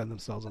had to extend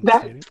themselves on the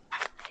stadium.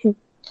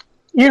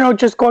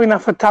 Just going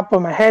off the top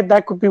of my head,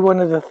 that could be one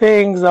of the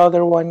things. The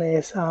other one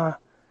is,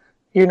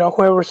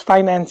 whoever's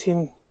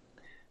financing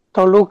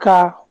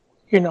Toluca,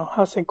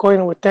 how's it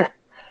going with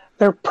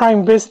their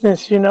prime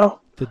business,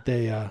 Did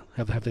they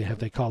have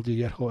they called you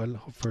yet, Joel,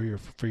 for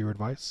your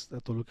advice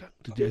at Toluca?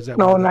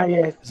 No, not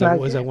yet. Is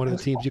that one of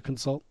the teams you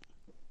consult?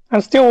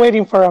 I'm still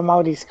waiting for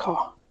Amaury's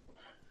call.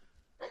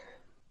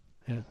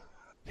 Yeah,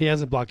 he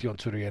hasn't blocked you on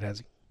Twitter yet, has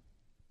he?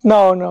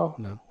 No.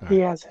 He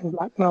Right. hasn't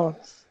blocked. No.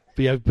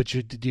 But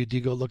do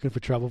you go looking for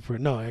trouble for?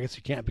 No, I guess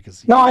you can't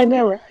because No, I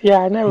never. Yeah,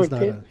 I never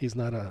did. He's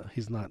not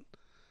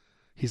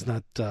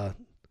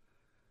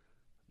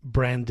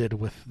branded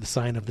with the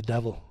sign of the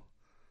devil.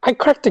 I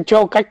cracked a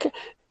joke. The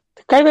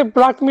guy that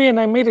blocked me and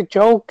I made a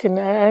joke, and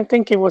I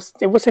think it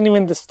wasn't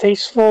even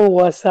distasteful.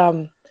 Was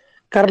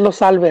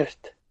Carlos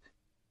Albert,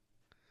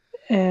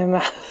 and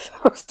I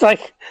was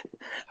like,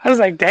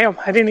 damn,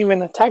 I didn't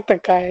even attack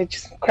that guy. I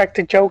just cracked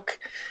a joke.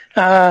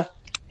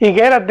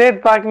 Higuera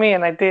did block me,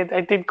 and I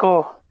did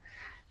go.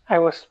 I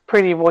was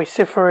pretty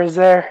vociferous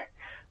there.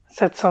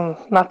 Said some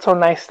not so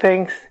nice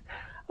things.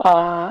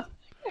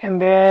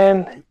 And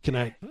then can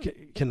I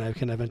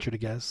venture to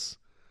guess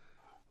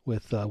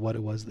with what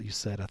it was that you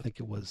said? I think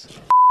it was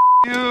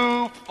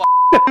you,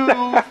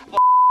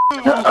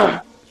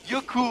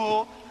 you're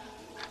cool,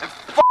 and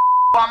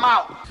I'm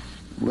out.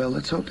 Well,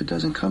 let's hope it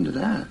doesn't come to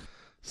that.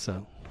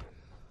 So.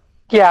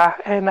 Yeah,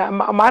 and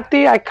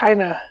Mati, I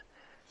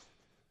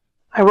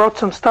wrote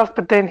some stuff,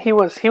 but then he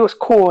was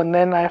cool, and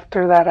then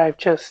after that, I've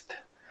just,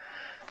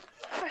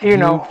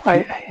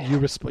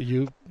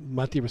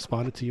 Mati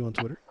responded to you on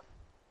Twitter.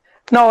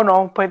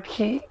 No, but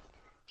he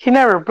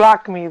never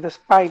blocked me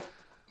despite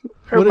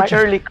my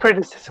early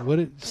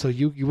criticism. So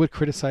you would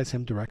criticize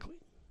him directly?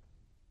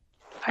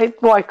 I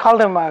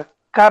called him a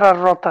cara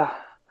rota,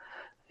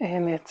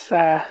 and it's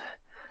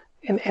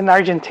in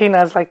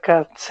Argentina it's like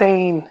a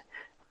saying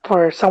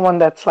for someone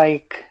that's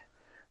like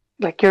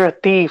you're a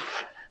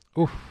thief.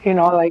 Oof.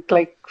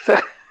 So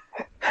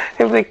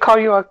if they call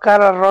you a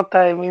cara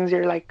rota, it means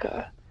you're like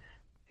a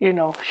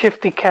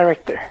shifty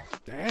character.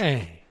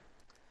 Dang.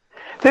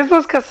 This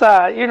was because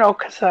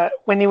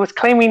when he was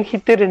claiming he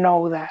didn't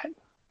know that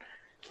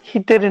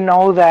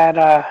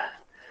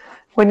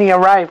when he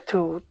arrived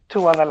to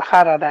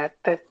Guadalajara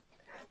that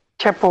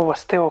Chepo was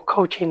still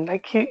coaching.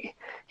 Like he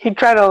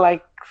tried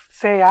to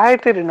say I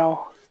didn't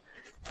know,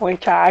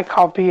 which I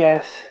call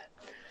BS.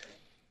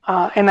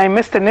 And I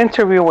missed an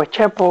interview with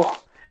Chepo,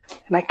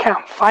 and I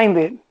can't find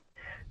it,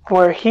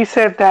 where he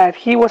said that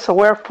he was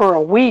aware for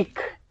a week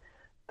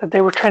that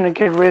they were trying to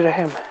get rid of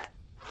him,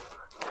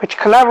 which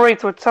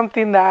collaborates with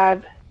something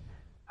that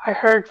I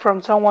heard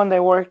from someone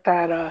that worked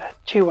at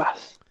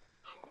Chivas.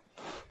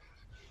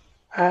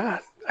 A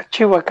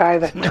Chiva guy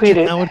that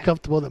tweeted. How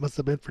uncomfortable that must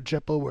have been for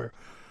Chepo, where,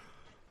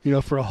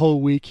 for a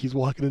whole week he's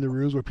walking in the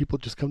rooms where people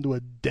just come to a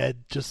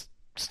dead, just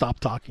stop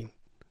talking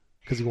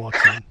because he walks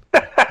in.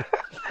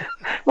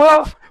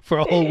 Well, for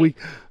a whole week.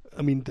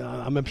 I mean,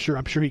 I'm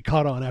sure he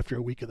caught on after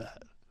a week of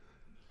that.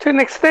 To an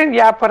extent,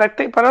 yeah, but I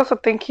also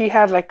think he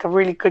had a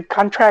really good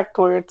contract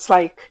where it's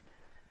like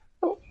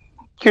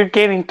you're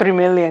getting $3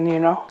 million,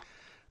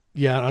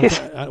 Yeah,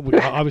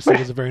 obviously it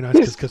was a very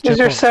nice because here's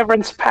your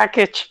severance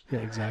package. Yeah,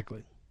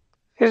 exactly.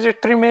 Here's your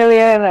 $3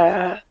 million,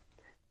 a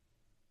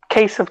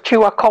case of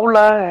Chihuahua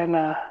Cola, and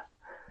I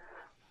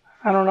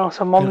don't know,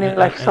 some Omni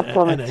Life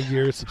supplements, and a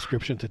year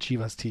subscription to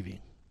Chivas TV.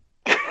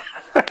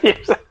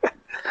 Yes.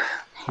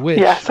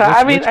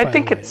 I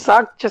think it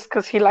sucked just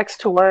because he likes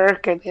to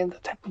work and the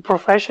type of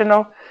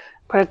professional,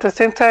 but at the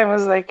same time,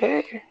 it's like,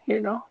 hey, you're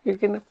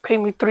gonna pay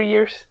me 3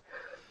 years,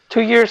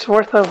 2 years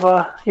worth of,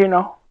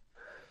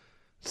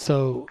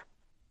 So,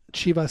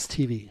 Chivas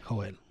TV,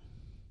 Joel.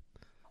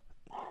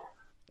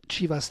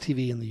 Chivas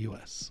TV in the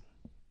U.S.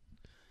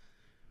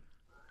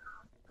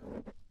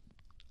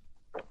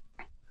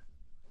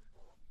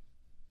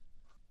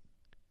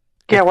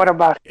 Yeah, what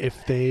about it?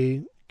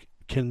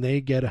 Can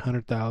they get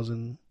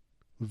 100,000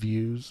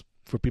 views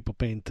for people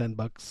paying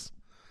 $10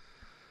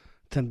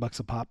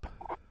 a pop?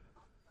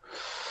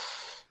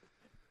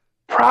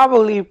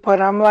 Probably, but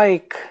I'm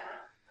like,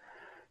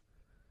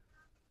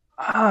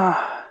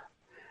 I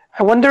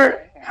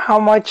wonder how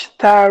much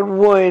that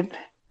would,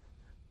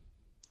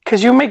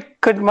 because you make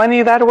good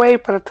money that way,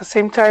 but at the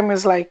same time,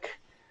 it's like,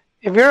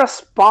 if you're a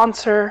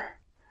sponsor,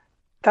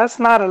 that's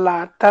not a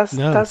lot. That's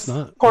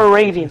not. Poor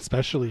rating,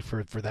 especially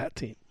for that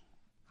team.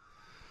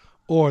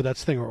 Or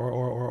that's the thing,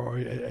 or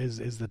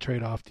is the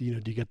trade-off? Do you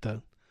get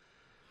the?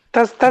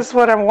 That's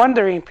what I'm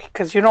wondering,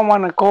 because you don't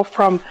want to go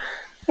from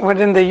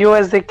within the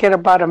U.S. they get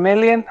about $1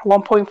 million,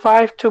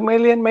 1.5, 2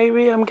 million,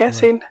 maybe. I'm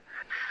guessing.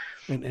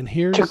 Right. And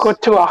here's to go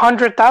to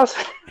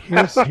 100,000.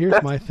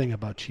 Here's my thing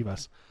about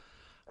Chivas.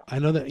 I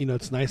know that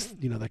it's nice.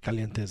 That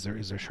Caliente is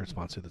their shirt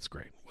sponsor. That's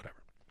great. Whatever.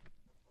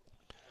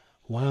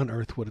 Why on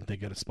earth wouldn't they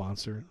get a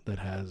sponsor that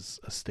has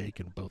a stake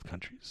in both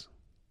countries?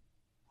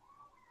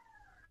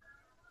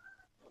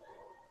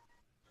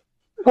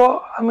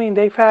 Well, I mean,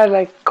 they've had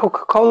like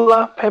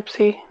Coca-Cola,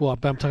 Pepsi. Well,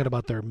 I'm talking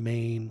about their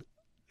main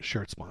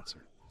shirt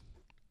sponsor.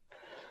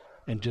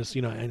 And just,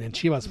 and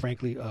Chivas,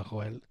 frankly,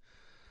 Joel,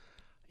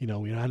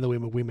 I know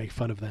we make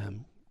fun of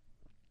them,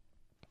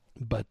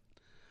 but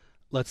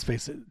let's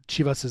face it,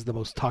 Chivas is the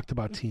most talked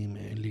about team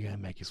in Liga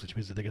MX, which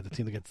means that they get the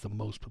team that gets the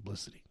most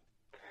publicity.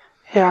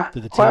 Yeah.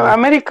 Well,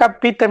 America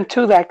beat them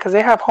to that because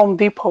they have Home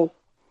Depot.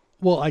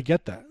 Well, I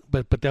get that,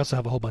 but they also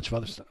have a whole bunch of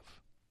other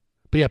stuff.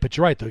 But yeah, but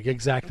you're right though.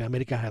 Exactly,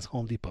 America has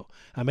Home Depot.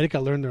 America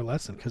learned their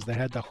lesson because they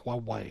had the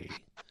Huawei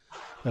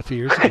a few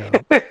years ago,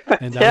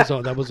 and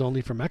that was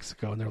only for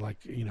Mexico. And they're like,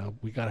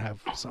 we got to have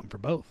something for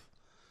both.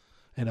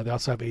 And they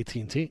also have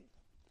AT&T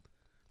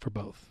for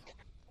both.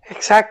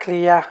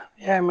 Exactly. Yeah.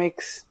 Yeah. It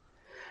makes.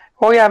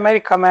 Oh yeah,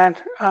 America, man.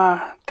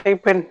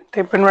 They've been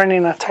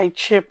running a tight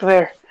ship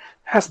there.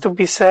 Has to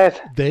be said.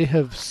 They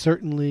have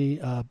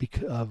certainly,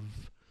 because of,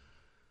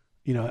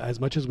 as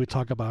much as we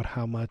talk about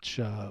how much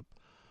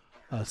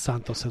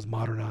Santos has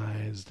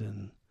modernized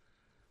and,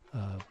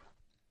 and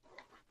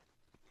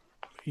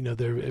how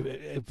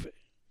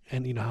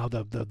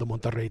the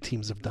Monterrey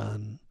teams have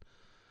done,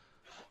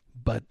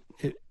 but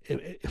I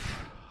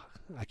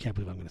can't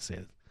believe I'm going to say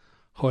it.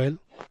 Joel?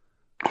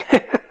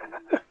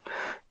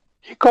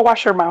 You go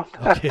wash your mouth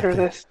after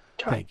this.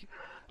 John. Thank you.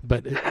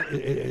 But it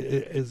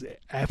is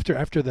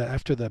after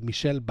the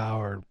Michel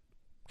Bauer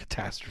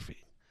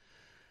catastrophe,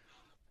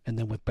 and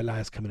then with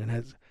Peláez coming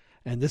in,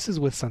 and this is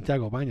with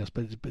Santiago Baños,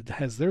 but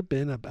has there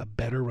been a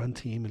better run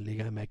team in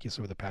Liga MX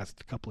over the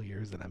past couple of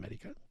years than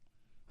America?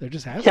 There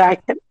just hasn't. Yeah,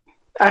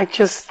 I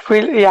just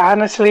really,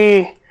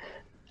 honestly,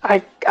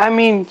 I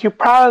mean, you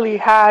probably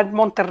had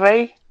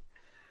Monterrey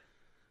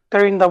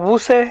during the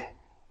Buse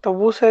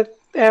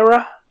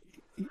era.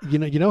 You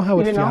know how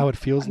it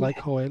feels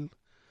like, Joel?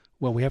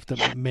 Well, we have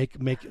to make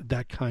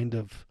that kind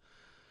of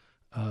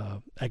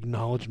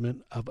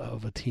acknowledgement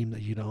of a team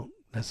that you don't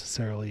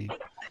necessarily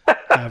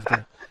have.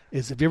 Have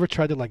you ever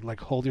tried to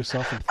like hold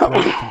yourself from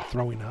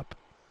throwing up,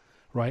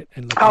 right?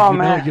 And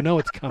you know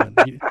it's coming,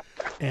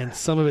 and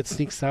some of it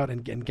sneaks out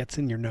and gets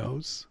in your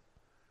nose.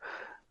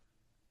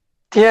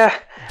 Yeah,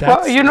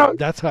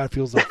 that's how it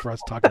feels like for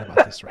us talking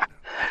about this right now.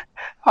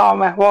 Oh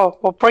man, well,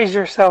 praise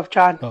yourself,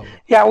 John. Oh.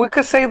 Yeah, we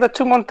could say the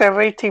two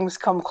Monterrey teams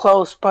come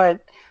close,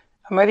 but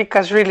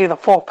America's really the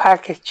full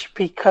package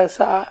because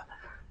not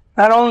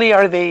only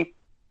are they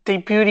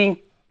debuting,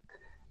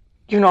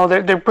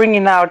 they're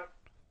bringing out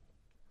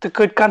the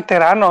good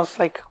canteranos,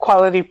 like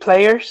quality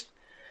players,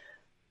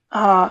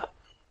 and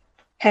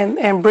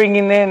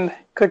bringing in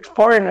good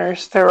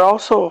foreigners. They're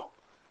also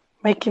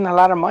making a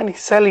lot of money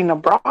selling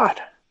abroad.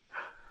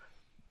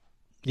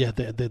 Yeah,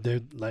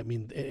 they're. I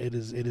mean, it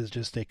is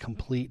just a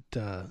complete.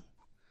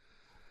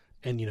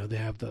 And they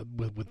have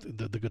with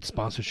the good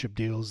sponsorship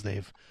deals.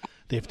 They've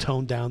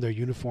toned down their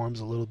uniforms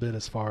a little bit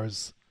as far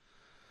as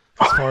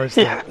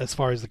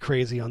the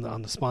crazy on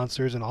the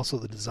sponsors and also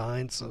the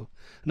design. So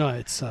no,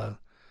 it's and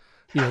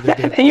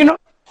then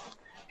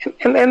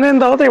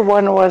the other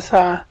one was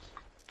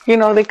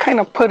they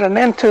kind of put an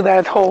end to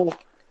that whole.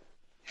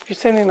 If you're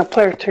sending a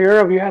player to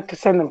Europe, you have to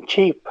send them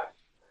cheap.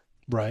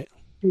 Right.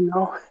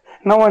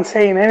 No one's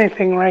saying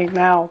anything right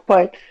now,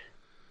 but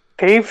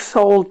they've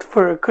sold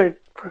for a good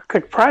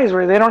price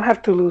where they don't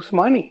have to lose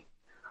money,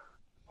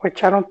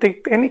 which I don't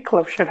think any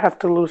club should have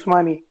to lose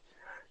money.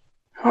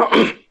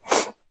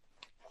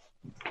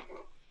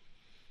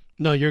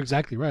 No, you're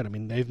exactly right. I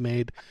mean, they've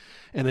made,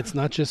 and it's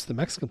not just the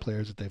Mexican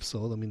players that they've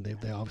sold. I mean,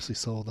 they obviously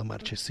sold the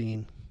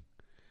Marchesín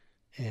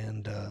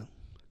and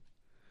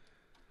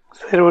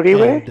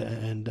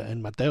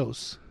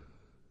Mateos.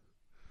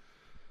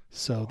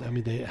 So I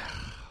mean, they.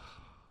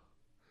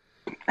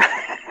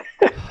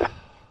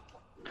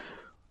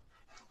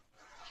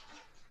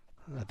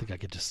 I think I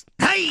could just.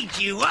 Hey,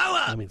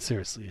 Chihuahua! I mean,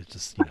 seriously, it's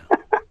just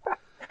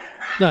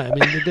No, I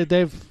mean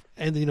they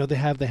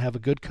have a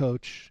good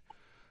coach.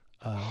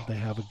 They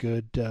have a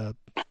good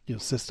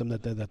system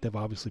that they've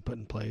obviously put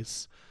in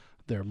place.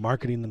 They're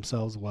marketing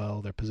themselves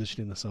well. They're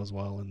positioning themselves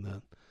well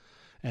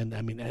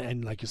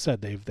and like you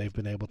said, they've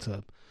been able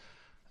to.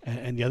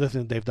 And the other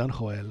thing they've done,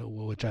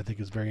 Joel, which I think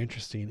is very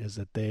interesting, is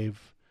that they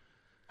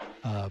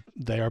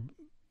are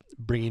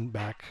bringing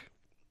back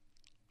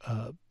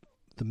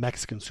the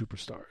Mexican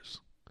superstars.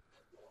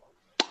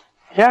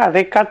 Yeah,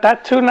 they got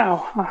that too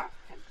now.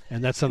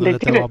 And that's something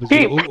that they're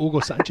obviously. Hugo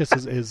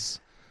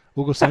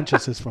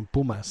Sanchez is from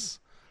Pumas,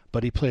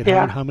 but he played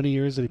how many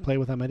years did he play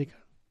with America?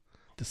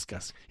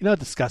 Disgusting. You know how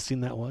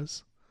disgusting that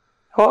was.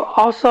 Well,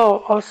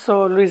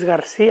 also Luis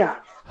Garcia.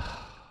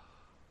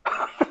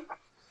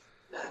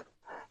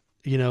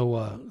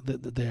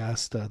 They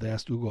asked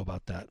Hugo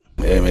about that.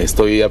 Me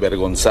estoy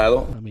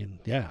avergonzado. I mean,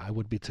 yeah, I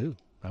would be too.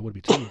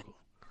 Hugo.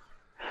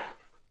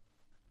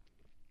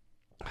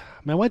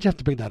 Man, why'd you have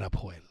to bring that up,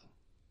 Joel?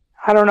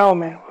 I don't know,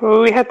 man.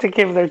 We had to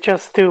give their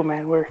just due,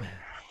 man.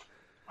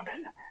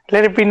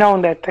 Let it be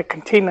known that the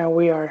Cantina,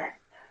 we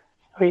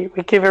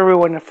give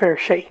everyone a fair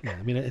shake. Yeah,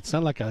 I mean, it's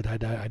not like I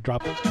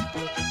dropped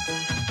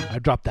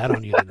that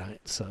on you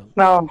tonight. So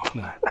no.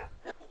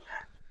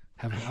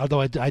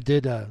 Although I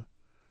did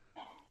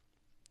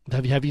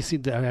Have you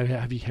seen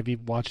have you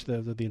watched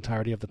the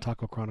entirety of the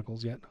Taco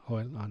Chronicles yet, Joel,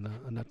 on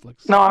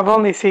Netflix? No, I've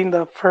only seen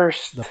the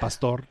first. The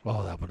Pastor.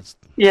 Oh, that one is.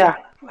 Yeah,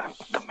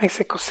 the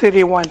Mexico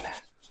City one.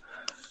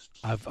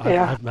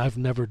 I've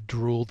never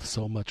drooled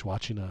so much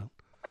watching an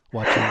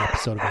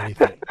episode of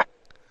anything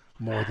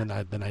more than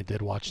I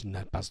did watching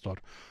that Pastor.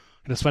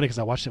 And it's funny because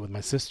I watched it with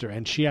my sister,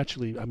 and she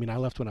actually, I mean, I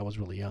left when I was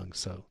really young,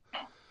 so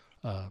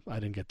I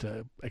didn't get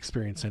to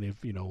experience any of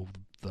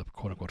the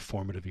quote unquote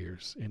formative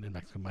years in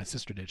Mexico. My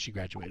sister did. She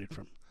graduated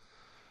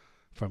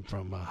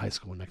from high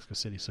school in Mexico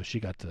City, so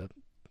she got to,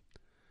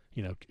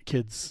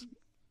 kids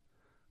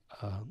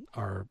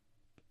are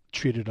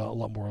treated a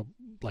lot more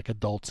like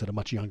adults at a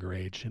much younger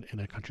age in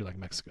a country like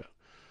Mexico.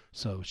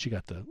 So she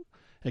got to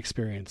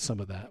experience some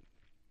of that.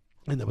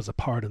 And there was a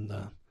part in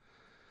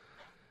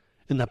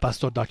that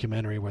Pastor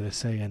documentary where they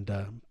say, and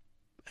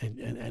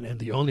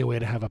the only way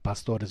to have a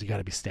pastor is you got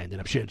to be standing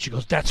up. She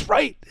goes, "That's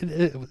right."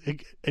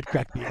 It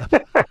cracked me up.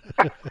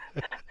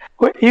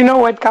 You know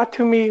what got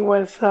to me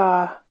was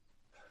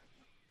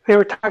they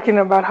were talking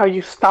about how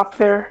you stop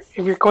there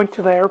if you're going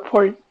to the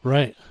airport.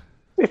 Right.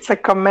 It's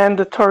like a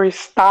mandatory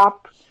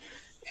stop.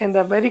 And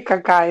the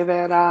America guy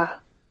that,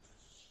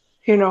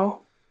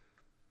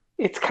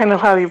 it's kind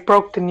of how he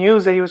broke the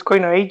news that he was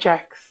going to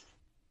Ajax.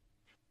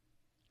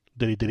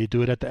 Did he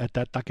do it at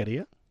that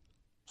taqueria?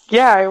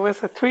 Yeah, it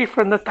was a tweet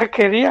from the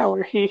taqueria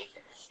where he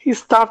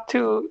stopped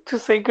to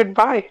say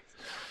goodbye.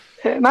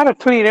 Not a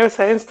tweet, it was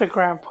an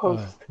Instagram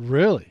post.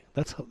 Really?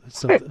 That's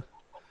so.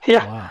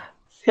 Yeah. Wow.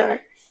 Yeah.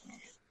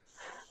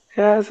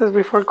 Yeah, it says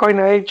before going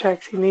to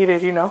Ajax, he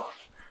needed, he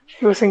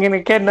wasn't going to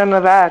get none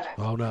of that.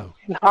 Oh, no.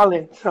 In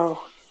Holland, so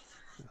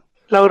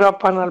load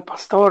up on El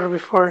Pastor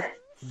before.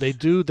 They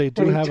do have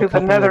to a couple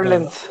the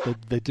Netherlands.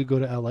 They do go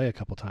to LA a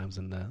couple times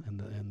in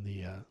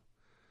the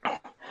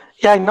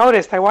Yeah, I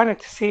noticed. I wanted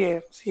to see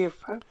if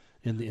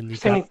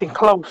there's anything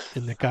close.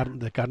 In the carne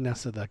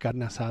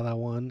asada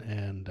one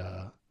and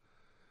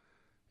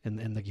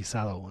in the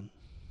guisado one.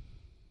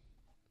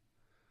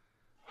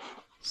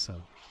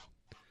 So,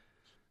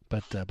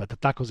 but the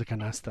tacos de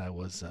canasta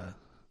was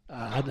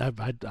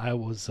I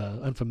was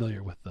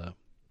unfamiliar with the.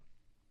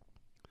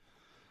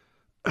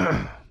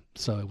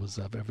 So it was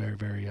very,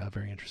 very,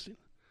 very interesting.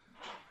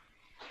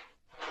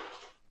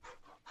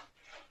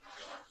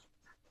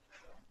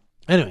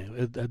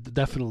 Anyway,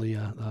 definitely,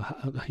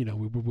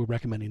 we're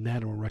recommending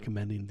that, and we're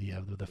recommending the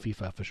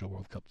FIFA official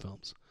World Cup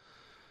films,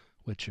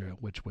 which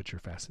are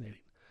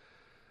fascinating.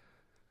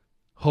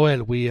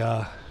 Joel, we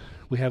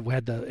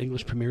had the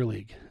English Premier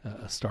League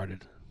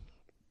started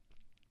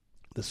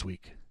this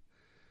week,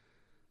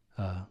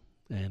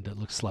 and it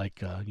looks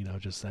like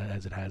just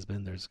as it has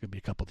been, there's going to be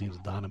a couple teams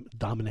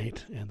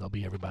dominate, and there'll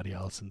be everybody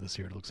else. And this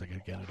year, it looks like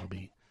again it'll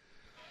be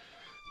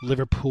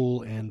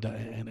Liverpool and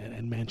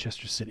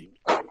Manchester City.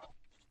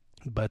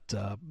 But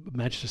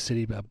Manchester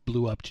City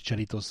blew up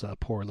Chicharito's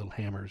poor little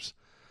hammers,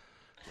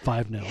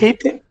 5-0. He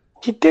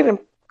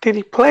didn't. Did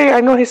he play?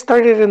 I know he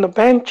started in the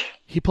bench.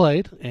 He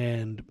played,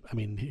 and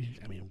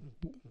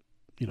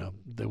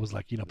there was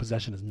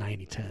possession is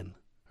 90-10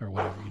 or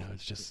whatever.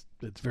 It's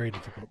very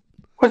difficult.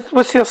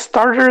 Was he a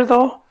starter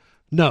though?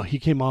 No, he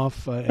came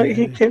off.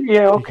 He came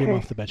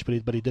off the bench,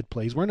 but he did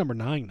play. He's wearing number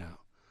 9 now.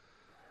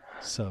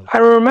 So I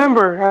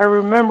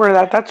remember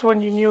that. That's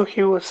when you knew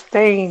he was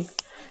staying.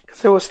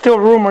 Because there was still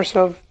rumors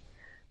of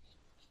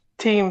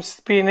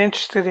teams being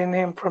interested in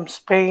him from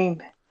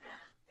Spain,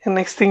 and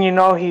next thing you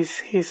know,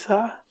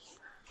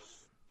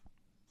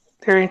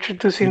 they're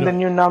introducing the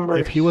new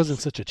numbers. If he wasn't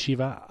such a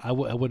chiva,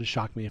 it wouldn't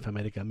shock me if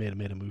America made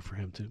a move for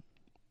him too.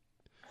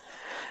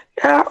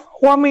 Yeah,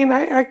 well, I mean,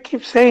 I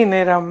keep saying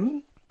it.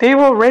 They've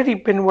already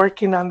been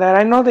working on that.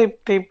 I know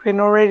they've been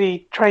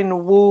already trying to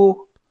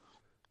woo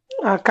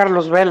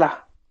Carlos Vela.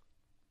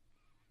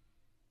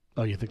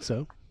 Oh, you think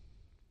so?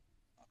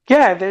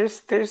 Yeah,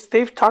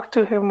 they've talked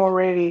to him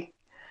already,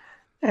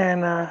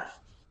 and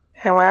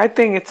I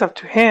think it's up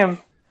to him.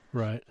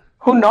 Right.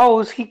 Who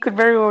knows? He could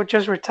very well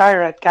just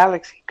retire at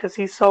Galaxy because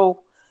he's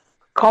so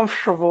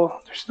comfortable.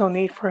 There's no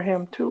need for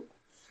him to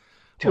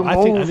move. I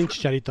think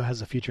Chicharito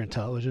has a future in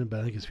television,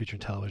 but I think his future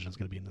in television is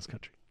going to be in this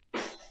country.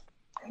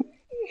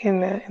 In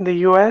the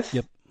U.S.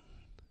 Yep.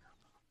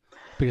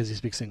 Because he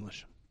speaks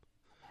English,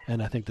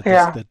 and I think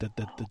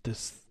that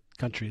this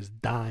country is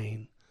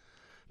dying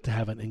to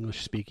have an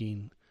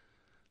English-speaking,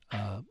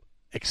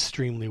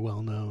 extremely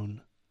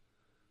well-known.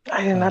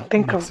 I did not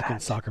think Mexican of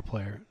that. soccer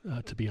player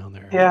to be on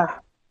there. Yeah.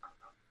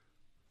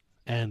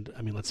 And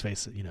I mean, let's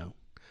face it.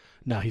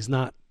 Now he's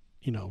not,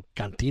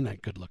 Cantina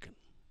good looking,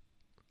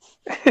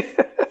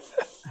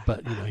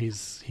 but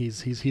he's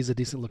a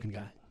decent looking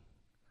guy.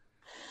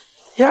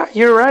 Yeah,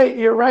 you're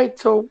right.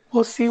 So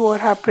we'll see what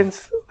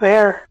happens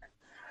there.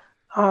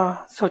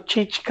 So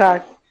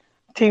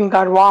team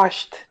got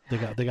washed. They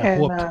got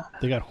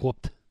whooped. They got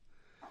whooped.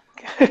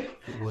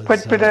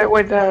 But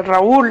with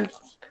Raúl,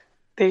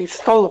 they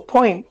stole a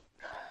point.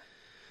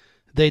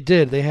 They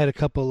did. They had a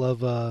couple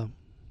of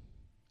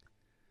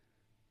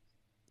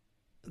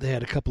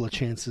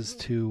chances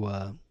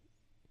to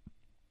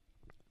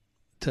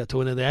to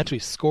win. They actually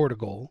scored a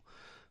goal,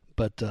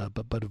 but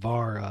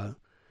VAR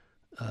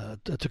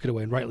took it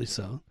away, and rightly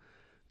so.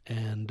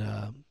 And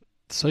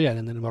so yeah,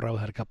 and then Morao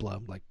had a couple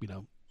of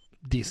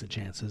decent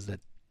chances that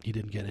he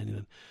didn't get in.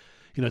 And,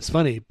 it's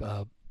funny.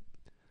 I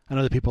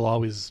know that people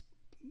always,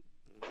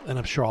 and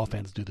I'm sure all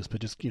fans do this,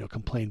 but just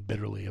complain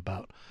bitterly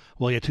about,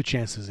 well, he had 2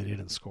 chances and he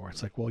didn't score.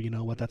 It's like, well, you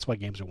know what? That's why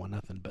games are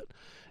 1-0. But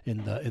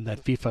in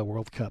that FIFA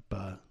World Cup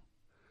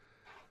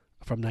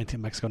from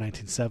Mexico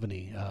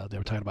 1970, they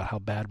were talking about how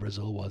bad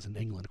Brazil was in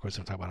England. Of course,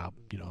 they were talking about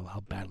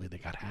how badly they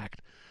got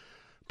hacked.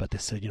 But they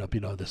said,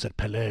 they said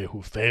Pelé,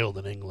 who failed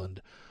in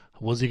England,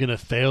 was he going to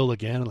fail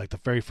again? Like the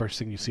very first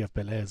thing you see of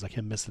Pelé is like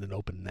him missing an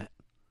open net.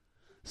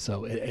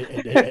 So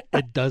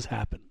it does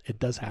happen. It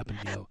does happen.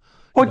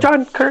 Well,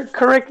 John,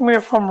 correct me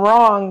if I'm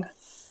wrong,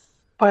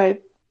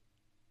 but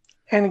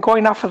and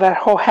going off of that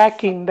whole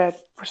hacking that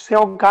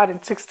Brazil got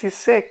in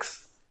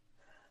 '66,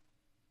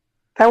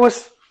 that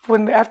was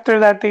after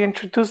that they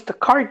introduced the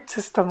card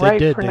system, right?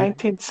 For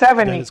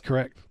 1970. That is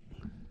correct.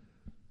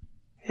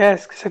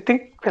 Yes, because I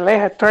think Pelé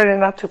had threatened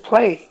not to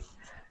play.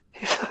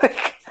 He's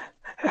like,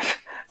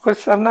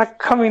 I'm not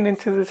coming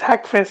into this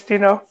hack fest,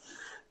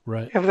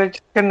 Right. If they're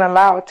just going to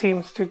allow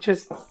teams to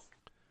just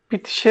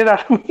beat the shit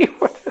out of me.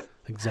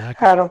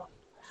 Exactly. I don't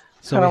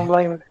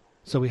blame it.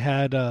 So we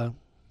had that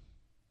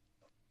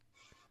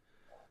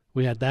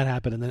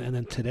happen, and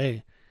then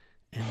today,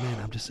 and man,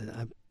 I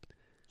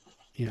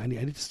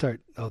need to start.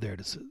 Oh, there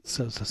it is.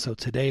 So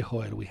today,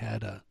 Joel, we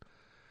had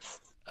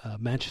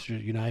Manchester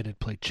United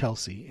played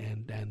Chelsea,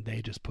 and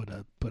they just put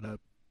a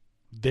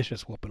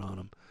vicious whooping on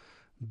them,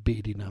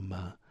 beating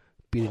them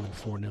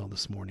 4-0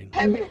 this morning.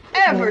 Have you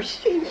ever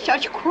seen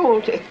such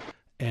cruelty?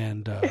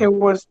 And it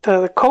was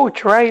the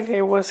coach, right?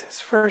 It was his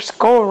first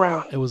go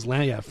around. It was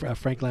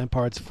Frank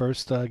Lampard's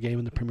first game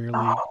in the Premier League.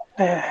 Oh,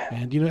 man.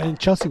 And and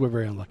Chelsea were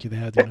very unlucky. They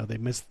had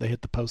they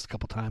hit the post a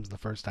couple times in the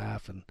first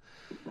half and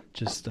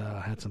just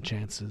had some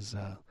chances.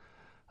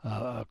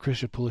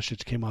 Christian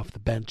Pulisic came off the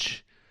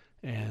bench,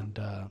 and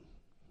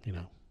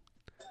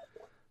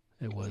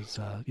it was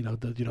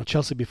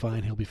Chelsea be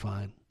fine, he'll be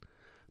fine,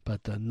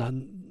 but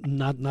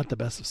not the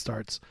best of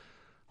starts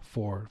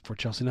for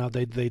Chelsea. Now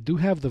they do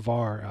have the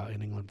VAR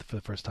in England for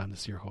the first time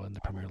this year in the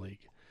Premier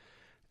League,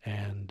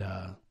 and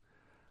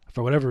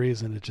for whatever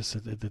reason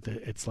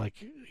it's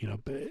like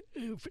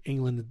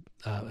England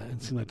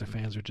it seems like their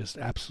fans are just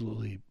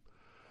absolutely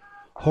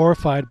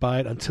horrified by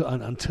it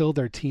until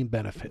their team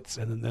benefits,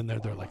 and then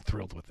they're like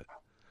thrilled with it,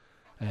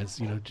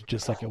 as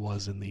just like it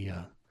was in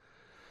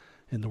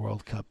the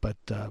World Cup. But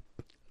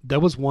there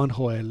was one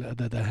Joel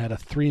that had a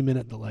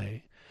 3-minute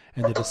delay,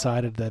 and they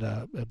decided that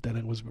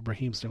it was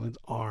Raheem Sterling's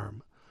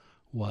arm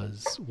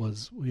was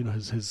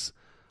his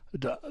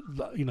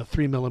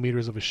 3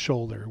 millimeters of his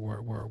shoulder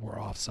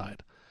were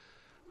offside,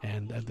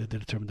 and they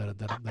determined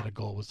that a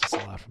goal was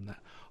disallowed from that.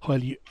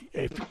 Joel,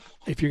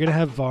 if you're gonna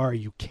have VAR,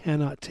 you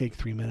cannot take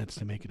 3 minutes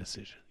to make a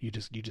decision. You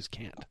just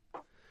can't,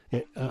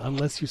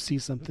 unless you see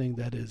something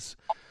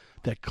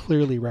that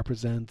clearly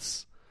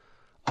represents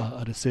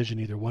a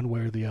decision either one way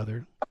or the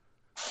other,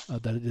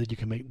 that you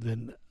can make.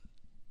 Then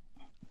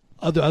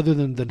other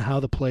than how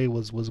the play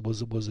was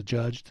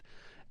adjudged,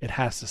 it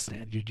has to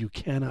stand. You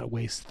cannot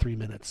waste 3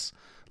 minutes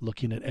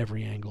looking at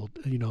every angle,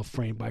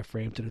 frame by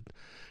frame,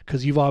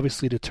 because you've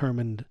obviously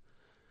determined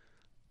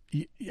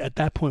at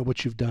that point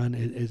what you've done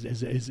is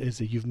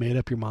that you've made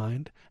up your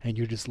mind and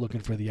you're just looking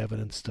for the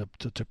evidence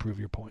to prove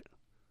your point.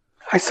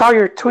 I saw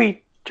your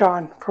tweet,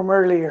 John, from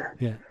earlier.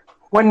 Yeah.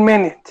 1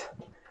 minute.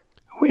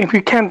 If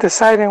you can't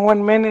decide in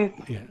 1 minute.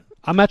 Yeah.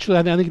 I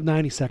think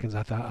 90 seconds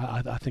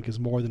I think is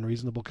more than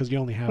reasonable, because you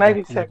only have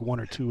like 1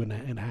 or 2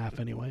 and a half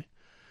anyway.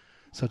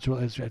 So it's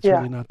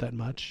really not that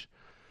much.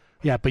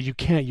 Yeah, but you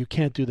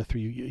can't do the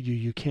 3.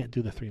 You can't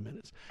do the 3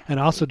 minutes. And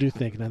I also do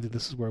think, and I think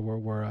this is where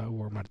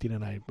Martina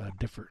and I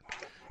differ,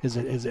 is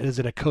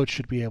it a coach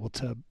should be able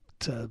to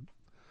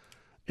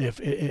if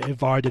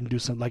VAR didn't do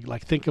something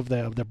like think of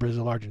the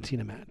Brazil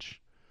Argentina match,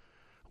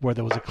 where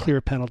there was a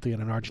clear penalty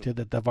in an Argentina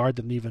that the VAR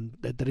didn't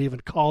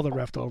even call the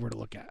ref over to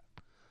look at.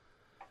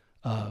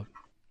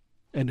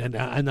 And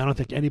I don't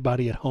think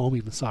anybody at home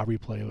even saw a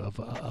replay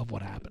of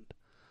what happened.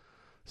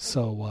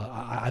 So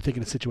I think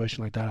in a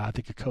situation like that, I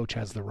think a coach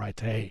has the right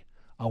to, hey,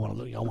 I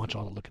want you all to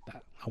look at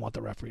that. I want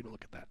the referee to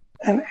look at that.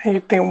 And you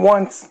think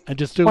once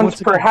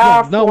per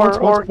half? No,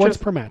 or once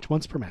per match.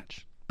 Once per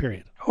match.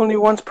 Period. Only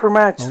once per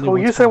match. So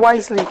use it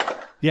wisely.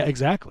 Yeah,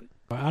 exactly.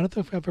 I don't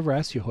know if I've ever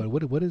asked you,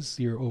 what is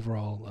your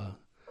overall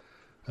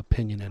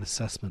opinion and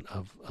assessment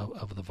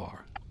of the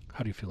VAR?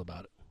 How do you feel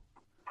about it?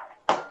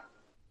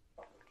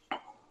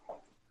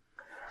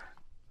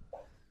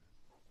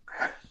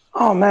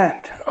 Oh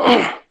man.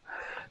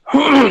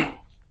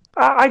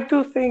 I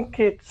do think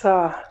it's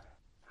that's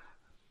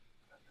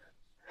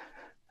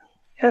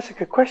a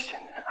good question.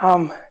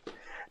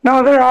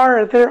 No, there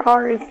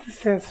are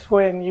instances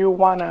when you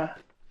wanna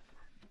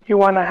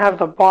have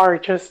the VAR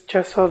just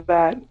so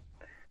that,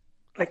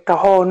 like the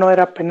whole no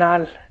era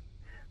penal,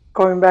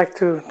 going back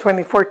to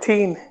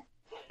 2014,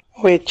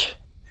 which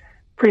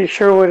pretty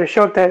sure would have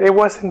showed that it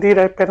was indeed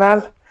a penal.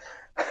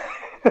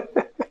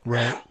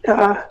 Right.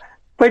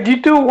 But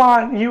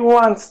you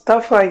want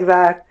stuff like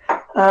that.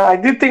 I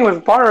did think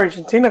with VAR,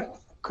 Argentina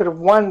could have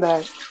won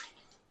that.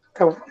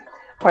 Or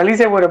at least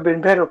they would have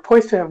been better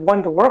poised to have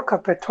won the World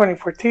Cup at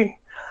 2014.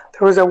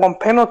 There was that one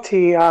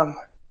penalty. I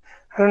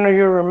don't know if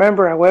you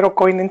remember Agüero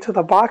going into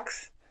the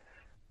box.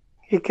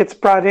 He gets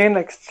brought in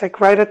like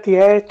right at the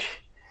edge,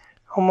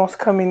 almost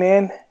coming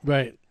in.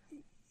 Right.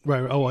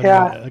 Oh,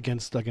 Yeah.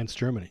 Against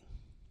Germany.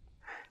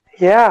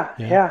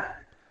 Yeah.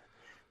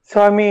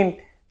 So I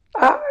mean,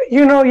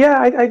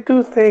 I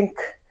do think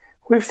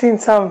we've seen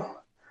some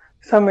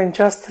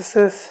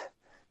injustices,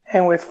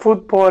 and with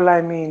football,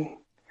 I mean,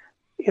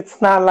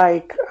 it's not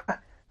like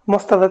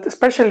most of it,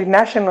 especially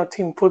national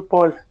team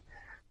football.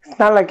 It's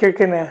not like you're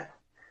gonna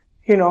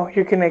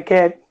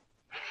get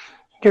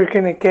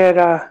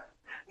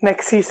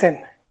next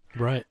season.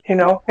 Right.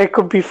 It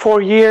could be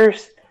 4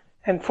 years,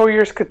 and 4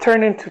 years could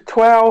turn into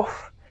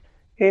 12,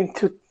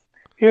 into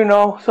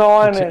so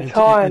on and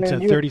so on. Into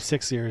and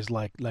 36 years,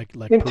 like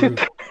into Peru.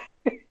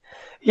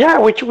 Yeah,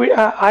 which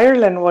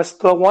Ireland was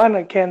the one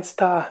against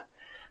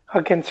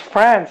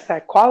France,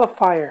 that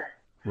qualifier.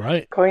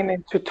 Right. Going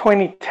into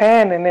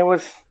 2010, and it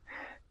was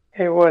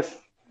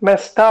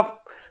messed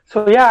up.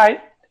 So yeah,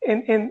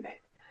 in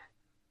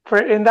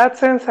that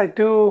sense, I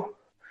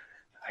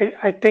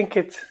think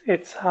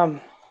it's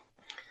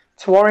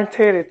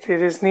warranted. It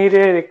is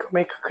needed. It could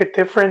make a good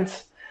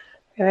difference.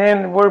 And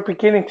then we're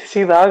beginning to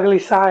see the ugly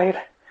side,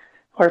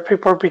 where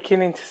people are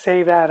beginning to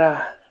say that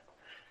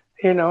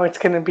it's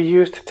going to be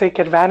used to take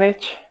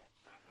advantage.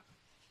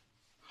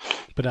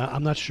 But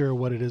I'm not sure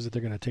what it is that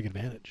they're going to take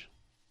advantage.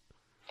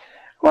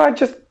 Well,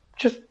 just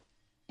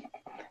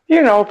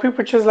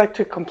people just like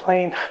to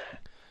complain.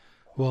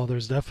 Well,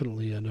 there's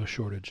definitely no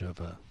shortage of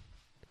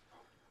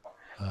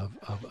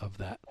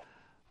that.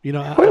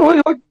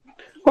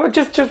 Well,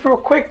 just real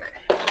quick.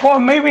 Well,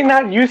 maybe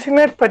not using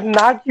it, but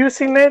not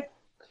using it.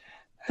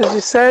 As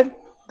you said,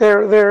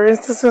 there are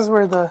instances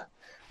where the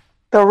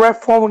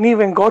ref won't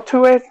even go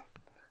to it,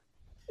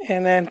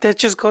 and then that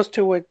just goes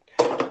to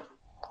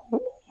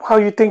how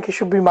you think it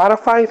should be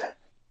modified.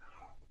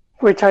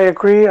 Which I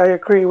agree. I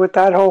agree with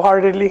that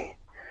wholeheartedly.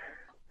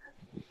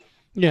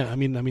 Yeah, I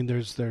mean,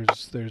 there's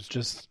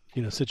just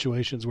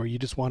situations where you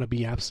just want to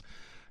be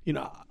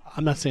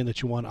I'm not saying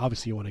that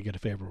obviously you want to get a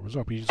favorable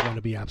result, but you just want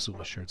to be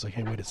absolutely sure. It's like,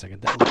 hey, wait a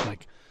second, that looked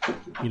like,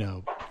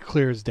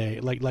 clear as day.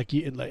 Like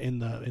in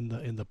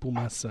the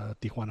Pumas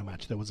Tijuana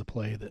match, there was a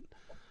play that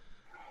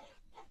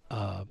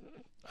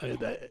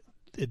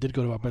it did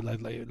go to our, but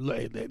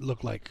it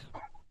looked like,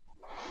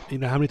 how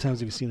many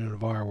times have you seen in a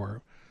VAR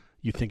where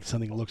you think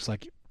something looks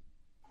like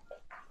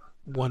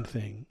one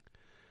thing,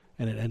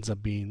 and it ends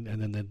up being,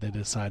 and then they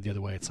decide the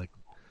other way. It's like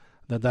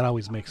that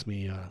always makes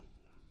me a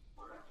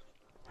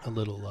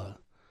little.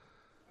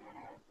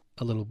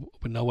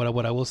 But no,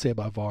 what I will say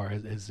about VAR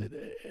is that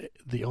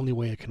the only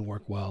way it can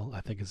work well,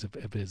 I think, is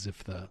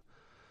if the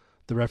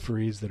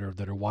referees that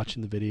are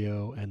watching the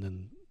video and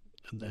then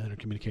their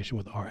communication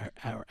with are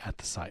at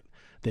the site.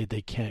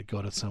 They can't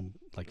go to some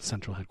like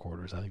central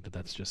headquarters. I think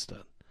that's just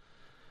a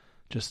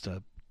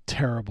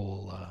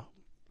terrible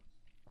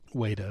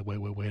way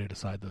to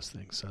decide those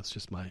things. So it's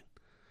just my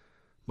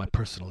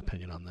personal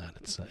opinion on that.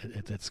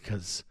 It's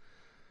because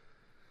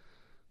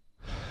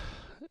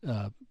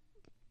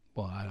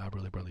well, I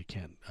really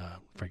can't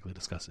frankly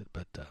discuss it,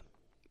 but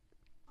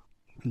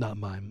not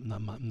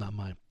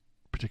my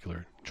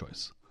particular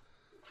choice.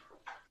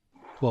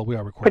 Well, we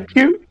are recording.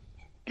 But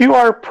you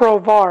are pro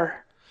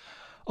VAR.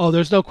 Oh,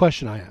 there's no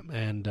question I am,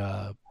 and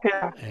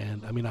Yeah.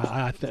 and I mean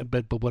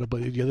but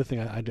the other thing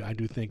I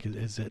do think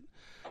is that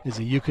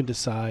you can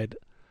decide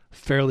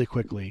fairly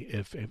quickly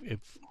if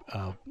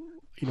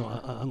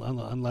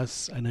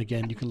unless, and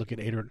again, you can look at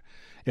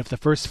if the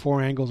first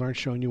four angles aren't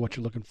showing you what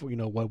you're looking for,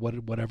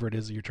 whatever it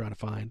is that you're trying to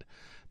find,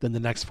 then the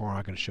next four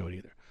aren't going to show it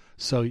either.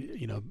 So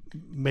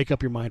make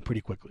up your mind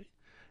pretty quickly.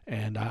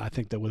 And I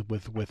think that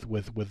with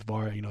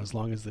VAR, as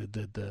long as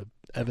the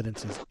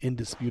evidence is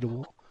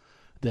indisputable,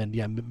 then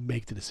yeah,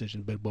 make the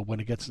decision. But when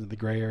it gets into the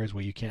gray areas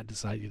where you can't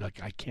decide,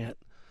 I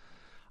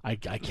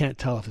can't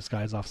tell if this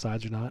guy's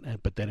offsides or not,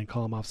 but they didn't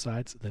call him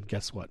offsides, then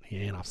guess what? He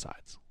ain't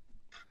offsides.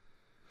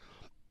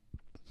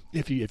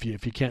 If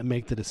you can't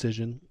make the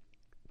decision,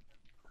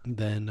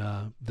 then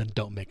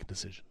don't make a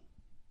decision.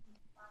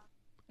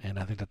 And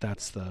I think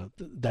that's the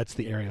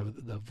area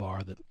of the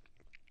VAR that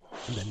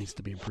needs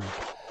to be improved.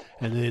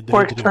 And they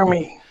Worked for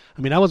me.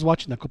 I mean, I was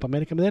watching the Copa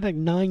America, they had like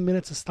 9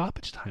 minutes of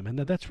stoppage time, and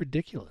that's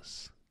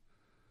ridiculous.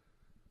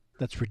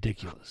 That's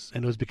ridiculous.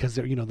 And it was because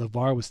the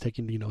VAR was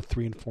taking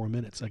 3 and 4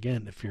 minutes.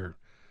 Again, if you're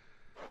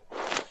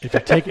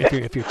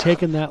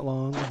taking that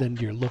long, then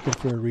you're looking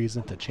for a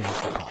reason to change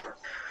the call.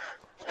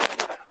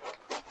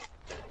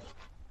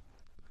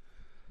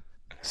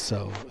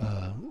 So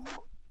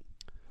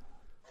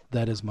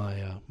that is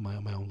my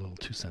own little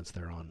 2 cents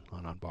there on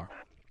VAR.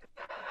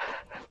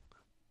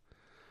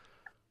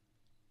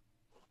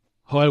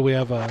 Joel, we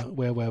have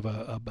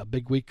a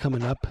big week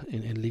coming up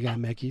in Liga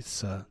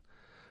MX.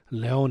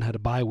 León had a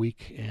bye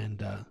week,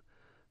 and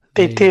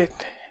They did.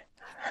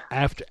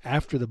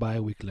 After the bye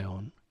week,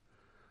 León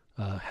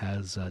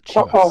has Chivas.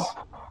 Uh-oh.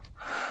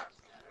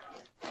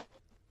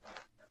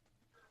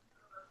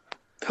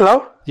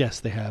 Hello? Yes,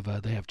 they have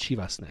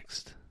Chivas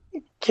next.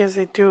 Yes,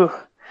 they do.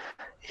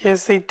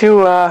 Yes, they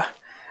do. I'm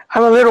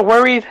a little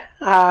worried.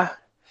 I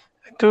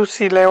do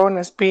see León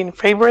as being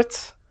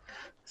favorites,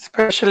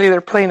 especially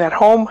they're playing at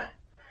home.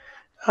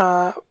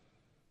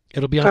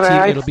 It'll be on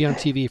TV. It'll be on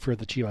TV for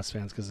the Chivas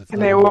fans because it's.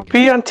 And it will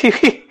be on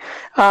TV.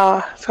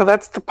 So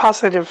that's the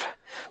positive.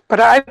 But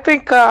I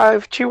think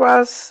if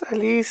Chivas, at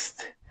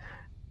least,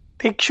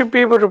 they should be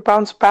able to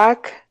bounce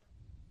back.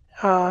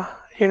 I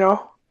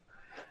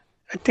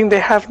think they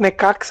have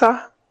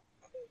Necaxa.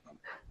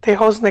 They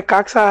host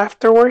Necaxa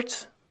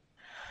afterwards.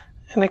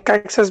 And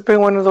Necaxa has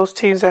been one of those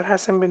teams that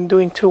hasn't been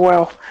doing too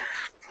well.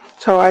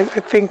 So I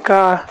think,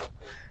 a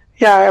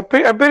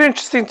bit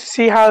interesting to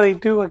see how they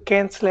do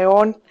against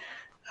León.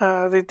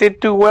 They did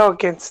do well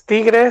against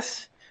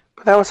Tigres,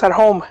 but that was at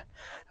home.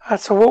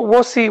 So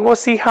we'll see. We'll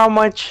see how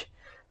much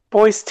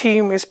boys'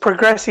 team is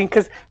progressing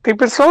because they've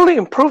been slowly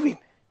improving.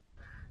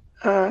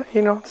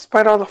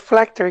 Despite all the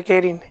flack they're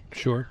getting.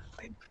 Sure.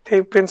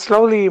 They've been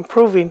slowly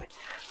improving.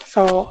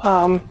 So,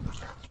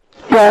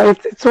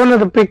 it's one of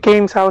the big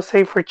games, I would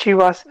say, for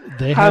Chivas.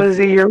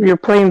 You're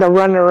playing the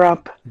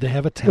runner-up. They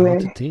have a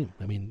talented team.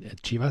 I mean,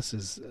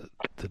 Chivas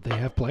they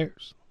have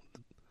players.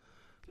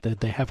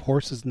 They have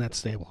horses in that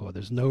stable.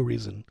 There's no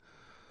reason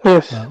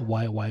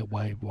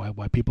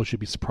why people should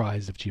be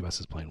surprised if Chivas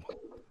is playing well.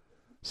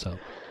 So,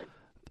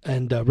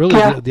 and really,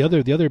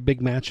 the other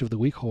big match of the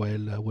week,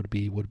 Joel, would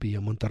be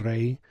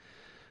Monterrey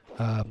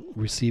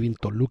receiving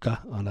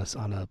Toluca on a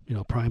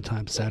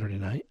primetime Saturday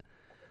night.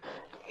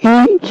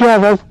 Yeah,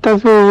 that's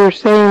what we're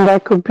saying.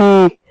 That could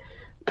be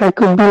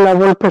La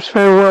Volpe's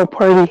farewell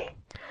party.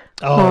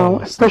 Oh,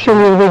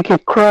 especially if they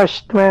get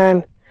crushed,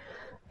 man.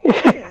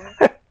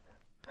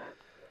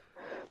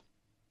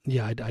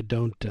 Yeah, I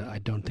don't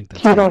think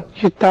that's.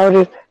 You doubt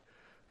it?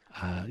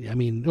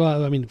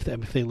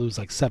 If they lose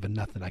like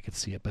 7-0, I could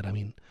see it. But I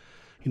mean,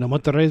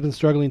 Monterrey's been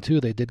struggling too.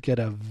 They did get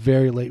a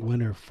very late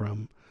winner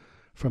from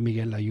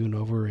Miguel Layún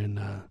over in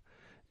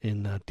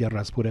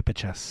Tierras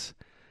Purépechas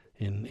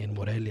in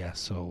Morelia.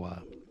 So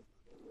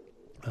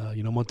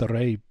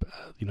Monterrey,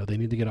 they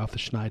need to get off the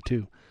schneid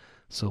too.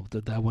 So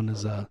that one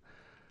is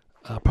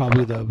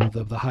probably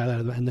the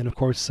highlight. And then of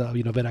course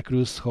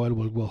Veracruz, Joel,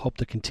 will hope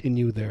to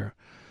continue their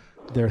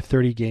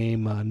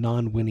 30-game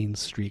non-winning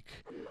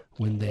streak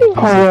when they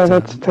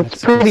visit,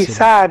 that's pretty City.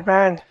 sad,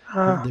 man.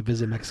 They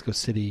visit Mexico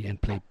City and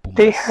play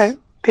Pumas.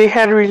 They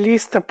had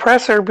released the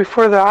presser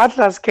before the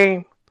Atlas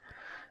game,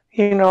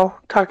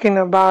 talking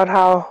about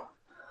how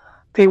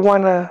they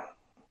want to,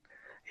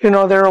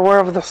 they're aware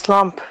of the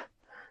slump.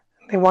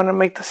 They want to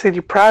make the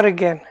city proud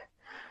again,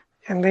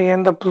 and they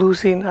end up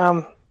losing.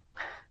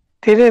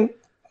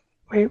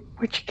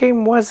 Which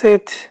game was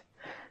it?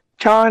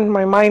 John,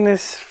 my mind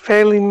is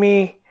failing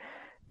me.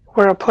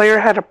 Where a player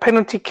had a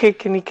penalty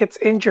kick and he gets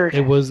injured.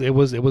 It was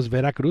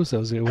Veracruz.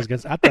 It was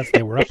against Atlas.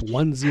 They were up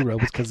 1-0. It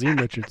was Kazim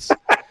Richards.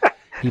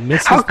 He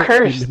misses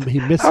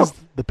he misses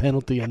the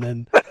penalty, and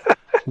then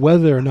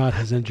whether or not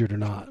he's injured or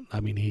not,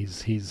 I mean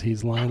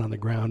he's lying on the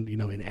ground,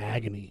 in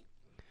agony.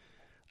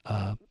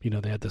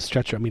 They had to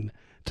stretcher. I mean,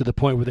 to the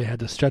point where they had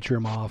to stretcher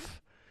him off,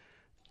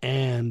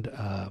 and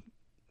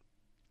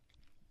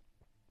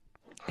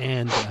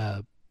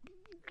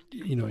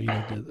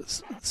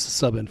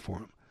sub in for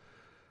him.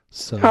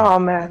 So. Oh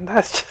man,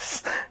 that's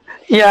just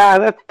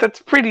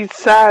that's pretty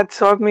sad.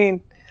 So I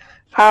mean,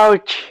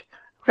 ouch.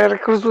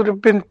 Veracruz would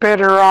have been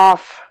better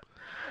off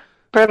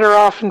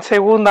in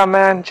Segunda,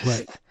 man.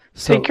 Just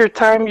take your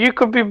time. You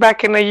could be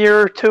back in a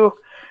year or two.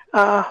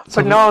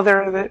 But no,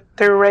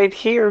 they're right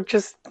here.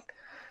 Just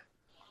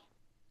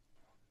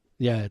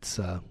it's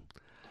as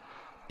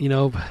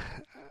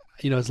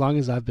long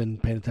as I've been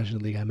paying attention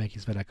to Liga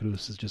MX,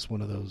 Veracruz is just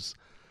one of those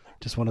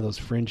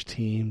fringe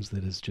teams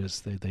that is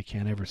just they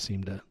can't ever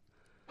seem to.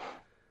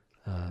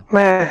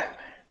 Man,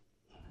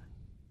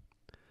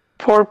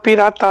 poor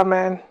Pirata,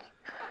 man.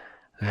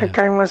 Yeah. That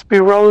guy must be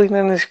rolling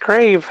in his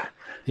grave.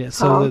 Yeah,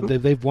 so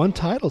they've won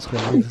titles.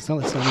 It's not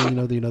like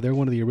they're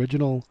one of the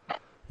original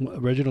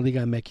Liga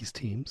MX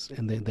teams,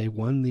 and they've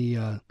won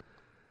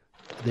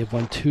they've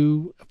won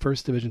 2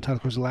 first division titles.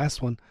 Of course, the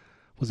last one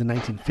was in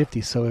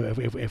 1950. So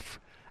if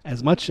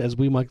as much as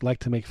we might like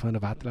to make fun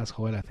of Atlas,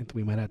 Joel, I think that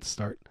we might have to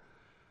start.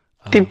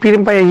 They beat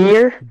him by a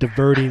year.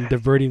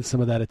 Diverting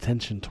some of that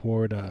attention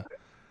toward.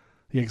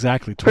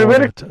 Exactly.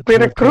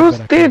 Veracruz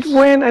did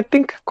win, I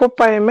think,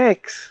 Copa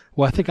MX.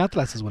 Well, I think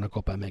Atlas has won a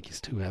Copa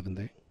MX too, haven't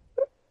they?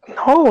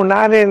 No,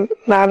 not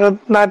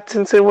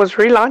since it was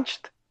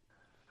relaunched.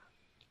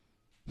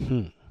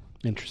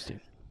 Interesting.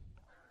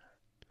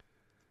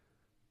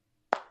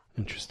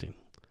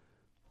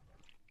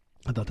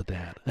 I thought that they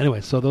had.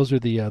 Anyway, so those are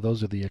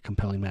the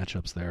compelling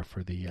matchups there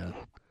for the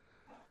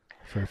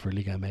for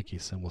Liga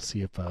MX, and we'll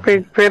see if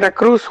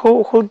Veracruz.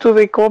 Who do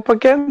they go up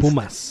against?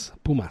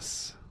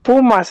 Pumas.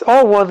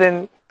 Oh well,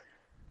 then,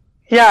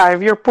 Yeah,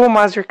 if you're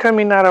Pumas, you're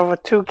coming out of a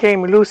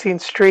 2-game losing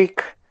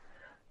streak.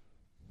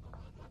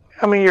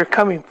 I mean, you're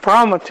coming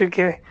from a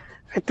 2-game.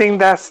 I think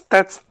that's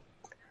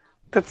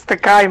the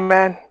guy,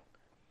 man.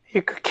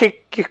 You could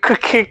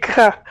kick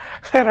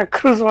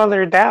Veracruz while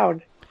they're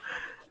down.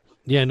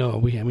 Yeah, no,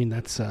 I mean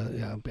that's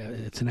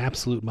it's an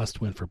absolute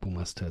must-win for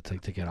Pumas to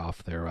get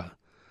off their.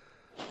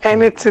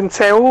 And it's in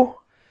Seoul.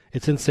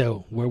 It's in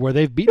Seoul, where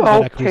they've beaten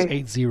Veracruz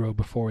 8-0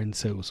 before in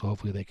Seoul, so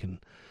hopefully they can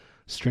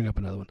string up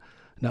another one.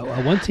 Now,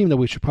 one team that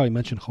we should probably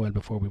mention, Joel,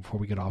 before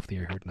we get off the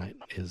air here tonight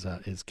is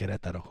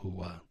Querétaro,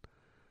 who.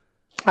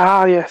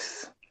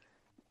 Yes.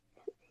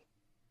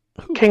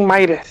 King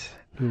Midas.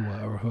 Who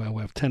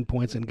have 10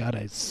 points and got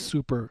a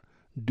super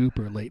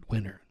duper late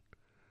winner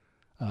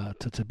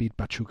to beat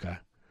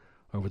Pachuca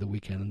over the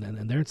weekend,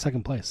 and they're in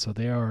second place, so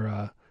they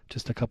are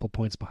just a couple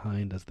points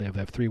behind as they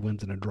have 3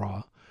 wins and a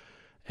draw,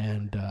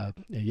 and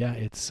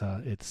it's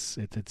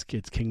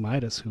King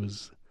Midas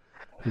who's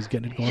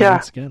getting it going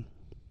once again.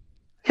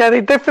 Yeah,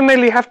 they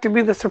definitely have to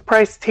be the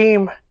surprise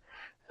team,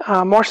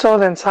 more so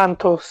than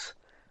Santos,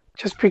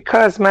 just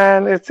because,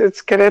 man, it's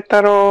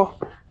Querétaro.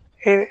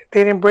 They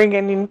didn't bring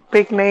any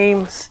big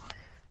names,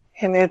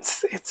 and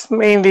it's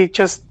mainly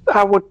just,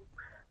 I would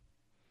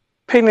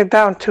pin it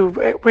down to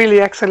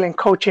really excellent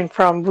coaching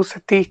from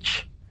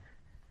Vucetich,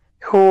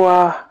 who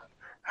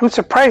I'm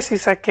surprised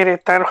he's at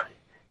Querétaro.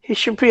 He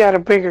should be at a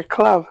bigger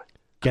club.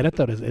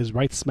 Querétaro is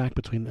right smack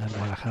between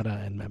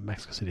Guadalajara and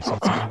Mexico City, so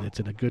it's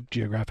in a good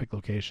geographic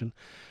location.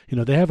 You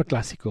know, they have a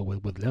clásico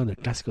with León, el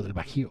Clásico del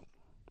Bajío.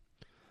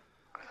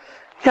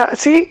 Yeah,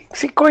 see,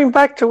 going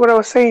back to what I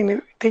was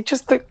saying, the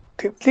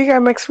Liga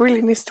MX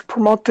really needs to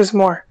promote this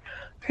more.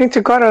 They need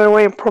to go out of their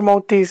way and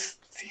promote these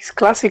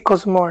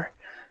clásicos more,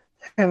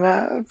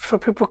 and so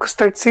people could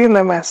start seeing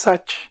them as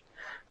such.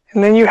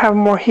 And then you have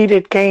more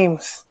heated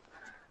games.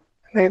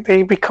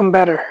 They become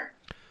better.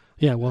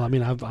 Yeah, well, I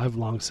mean, I've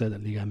long said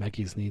that Liga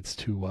MX needs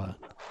to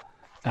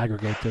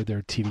aggregate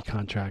their TV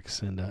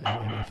contracts, and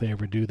if they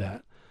ever do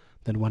that,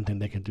 then one thing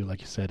they can do, like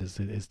you said,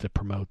 is to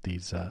promote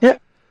these. Yeah,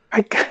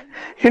 I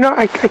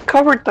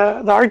covered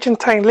the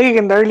Argentine league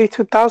in the early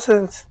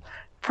 2000s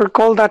for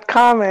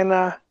Goal.com,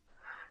 and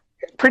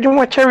pretty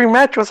much every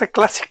match was a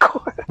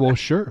Clásico. Well,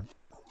 sure.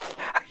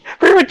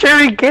 Pretty much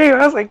every game,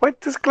 I was like,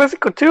 "What, this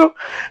Clásico too?"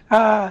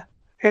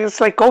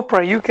 It's like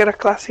Oprah. You get a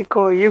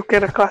Clásico, you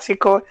get a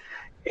Clásico.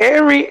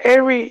 Every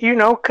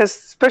because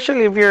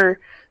especially if you're,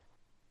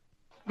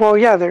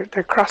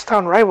 they're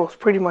crosstown rivals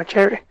pretty much.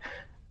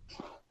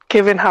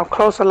 Given how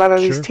close a lot of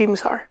these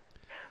teams are,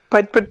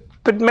 but Liga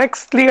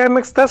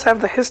MX does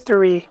have the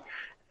history,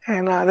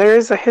 and there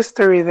is a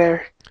history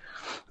there.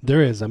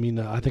 There is. I mean,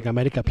 I think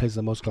America plays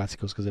the most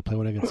clásicos because they play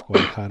one against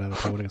Guadalajara, they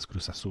play one against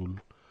Cruz Azul,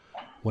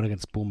 one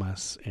against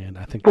Pumas, and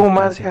I think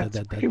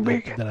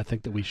that I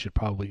think that we should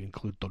probably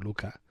include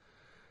Toluca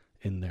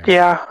in there.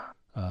 Yeah.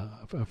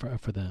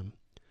 For them.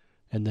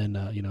 And then,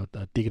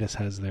 Tigres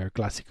has their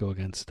Clásico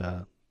against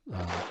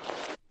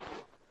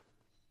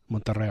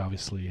Monterrey,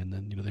 obviously. And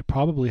then, they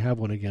probably have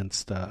one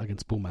against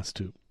Pumas,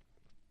 too.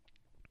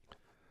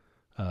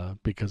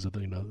 Because of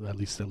at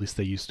least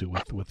they used to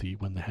with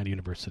when they had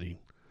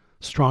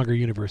stronger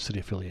university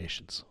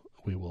affiliations,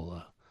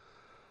 we'll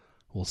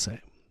say.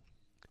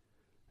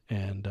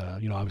 And,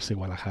 obviously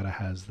Guadalajara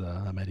has the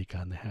América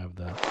and they have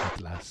the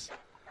Atlas.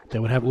 They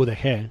would have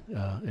UDG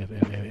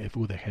if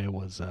UDG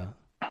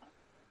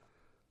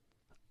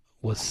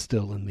was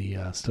still in the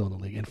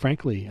league. And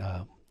frankly,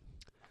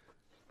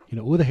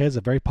 UDG is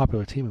a very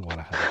popular team in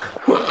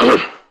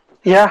Guadalajara.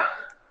 Yeah.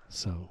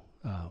 So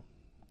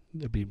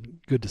it'd be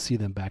good to see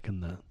them back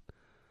in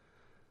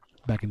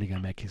Liga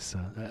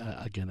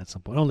MX again at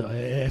some point.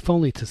 If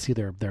only to see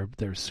their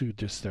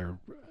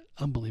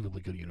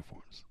unbelievably good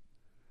uniforms.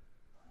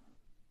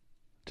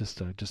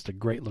 Just a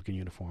great looking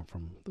uniform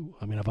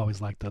I've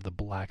always liked the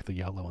black, the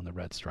yellow, and the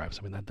red stripes.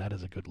 I mean, that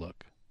is a good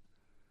look.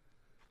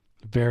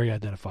 Very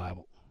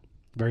identifiable.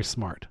 Very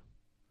smart.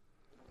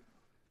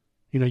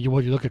 You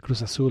look at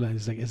Cruz Azul and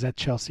it's like, is that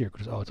Chelsea or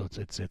Cruz? Oh,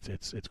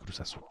 it's Cruz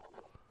Azul.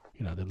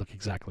 They look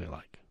exactly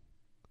alike.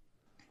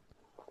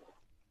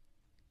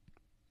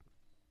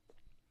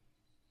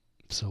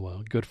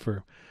 So good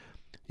for,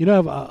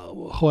 Joel,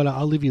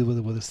 I'll leave you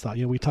with this thought.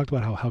 We talked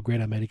about how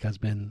great America has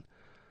been.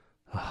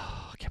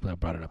 Oh, I can't believe I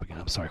brought it up again.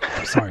 I'm sorry.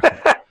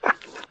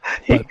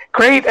 But,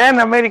 great and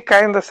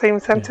America in the same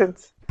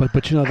sentence. Yeah. But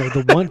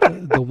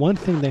the one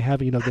thing they have,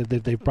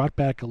 they've brought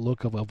back a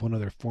look of one of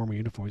their former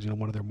uniforms.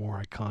 One of their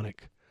more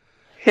iconic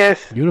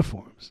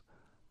uniforms.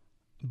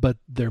 But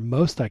their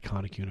most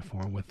iconic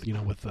uniform with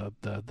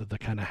the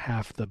kind of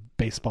half the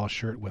baseball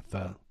shirt with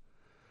the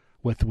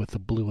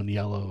blue and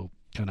yellow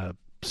kind of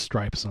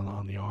stripes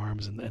on the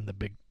arms and the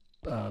big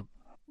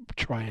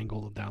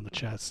triangle down the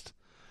chest.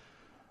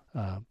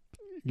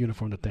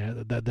 Uniform that they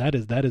had,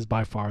 that is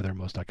by far their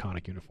most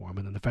iconic uniform,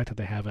 and then the fact that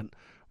they haven't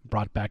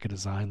brought back a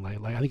design like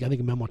I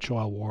think Memo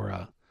Ochoa wore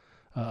a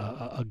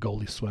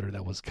goalie sweater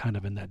that was kind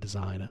of in that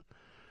design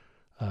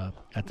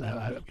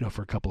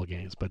for a couple of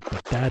games, but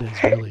that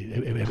is really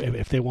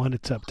if they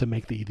wanted to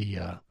make the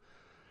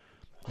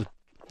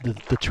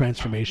the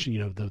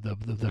transformation,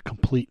 the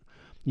complete,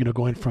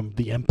 going from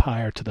the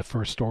Empire to the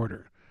First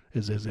Order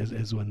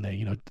is when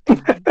they,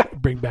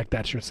 bring back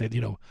that shirt and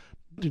say,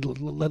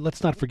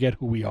 let's not forget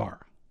who we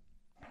are.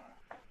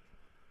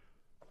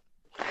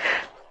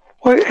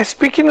 Well,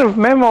 speaking of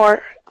Memo,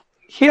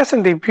 he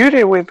hasn't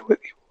debuted with.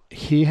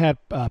 He had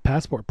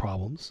passport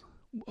problems,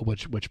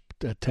 which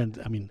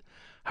tend. I mean,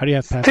 how do you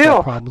have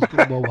passport problems?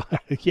 Well,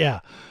 yeah,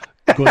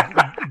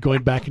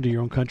 going back into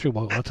your own country.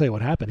 Well, I'll tell you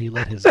what happened. He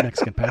let his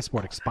Mexican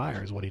passport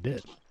expire. Is what he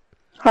did.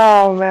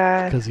 Oh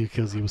man!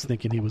 Because he was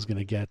thinking he was going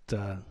to get.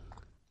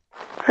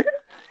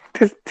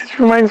 This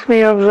reminds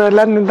me of the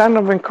Landon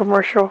Donovan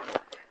commercial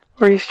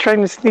where he's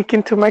trying to sneak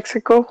into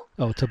Mexico.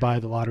 Oh, to buy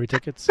the lottery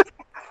tickets.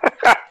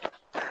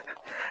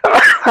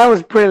 That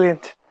was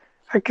brilliant.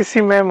 I could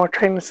see Memo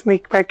trying to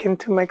sneak back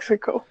into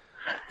Mexico.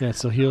 Yeah,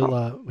 so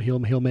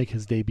he'll make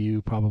his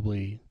debut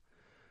probably,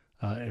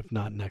 if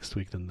not next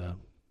week, then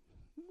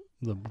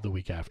the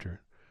week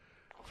after.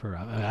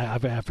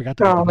 I forgot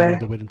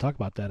that we didn't talk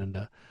about that,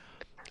 and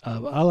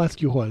I'll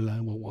ask you, Joel,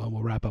 and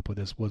we'll wrap up with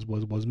this.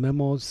 Was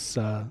Memo's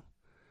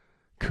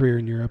career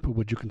in Europe?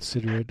 Would you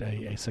consider it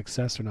a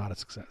success or not a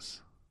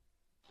success?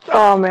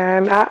 Oh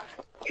man,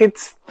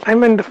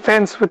 I'm in the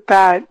fence with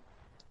that.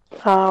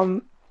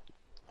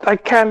 I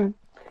can't.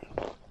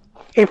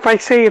 If I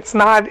say it's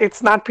not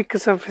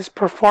because of his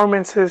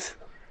performances,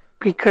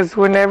 because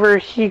whenever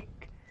he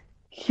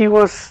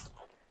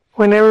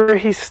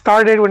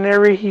started,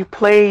 whenever he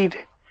played,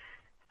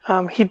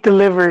 he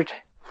delivered.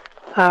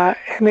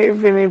 And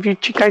if you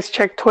guys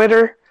check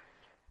Twitter,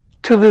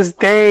 to this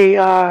day,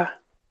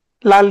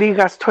 La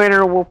Liga's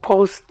Twitter will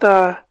post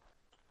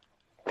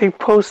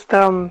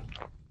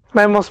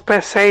Memo's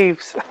best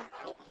saves.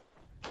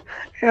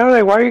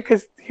 Like, why?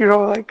 Because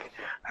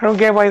I don't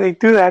get why they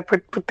do that,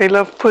 but they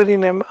love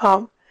putting him.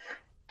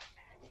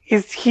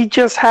 He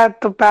just had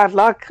the bad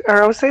luck,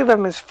 or I would say the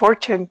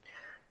misfortune,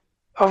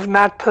 of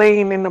not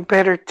playing in a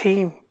better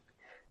team,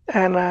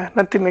 and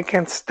nothing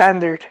against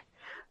Standard,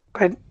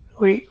 but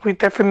we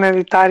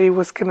definitely thought he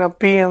was gonna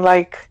be in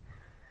like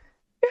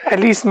at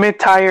least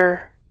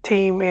mid-tier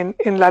team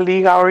in La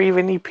Liga or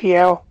even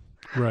EPL.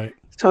 Right.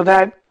 So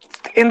that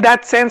in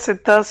that sense,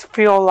 it does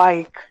feel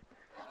like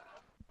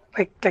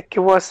it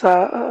was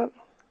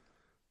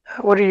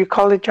what do you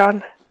call it,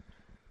 John?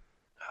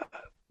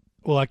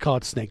 Well, I call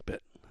it snake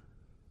bit.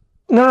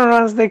 No,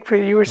 not snake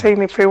bit. You were saying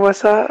if it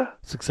was a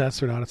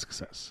success or not a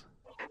success.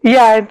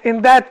 Yeah,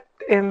 in that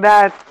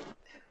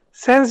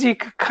sense, you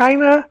could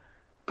kind of,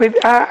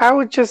 but I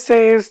would just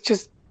say it's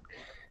just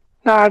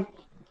not,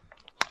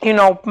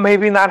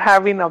 maybe not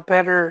having a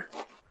better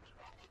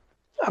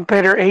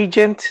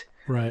agent,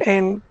 right?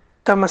 And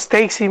the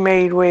mistakes he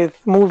made with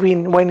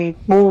moving when he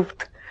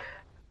moved,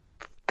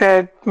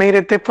 that made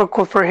it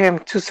difficult for him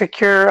to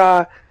secure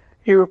a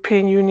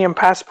European Union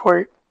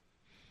passport.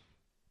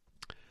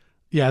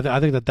 Yeah, I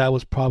think that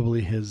was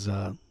probably his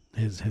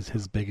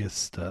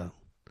biggest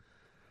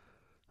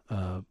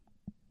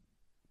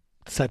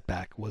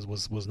setback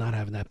was not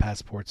having that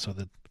passport, so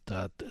that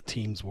the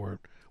teams were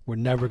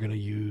never going to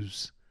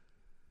use.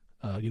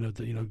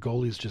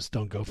 Goalies just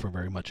don't go for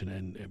very much,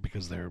 and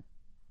because they're,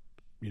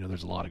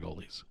 there's a lot of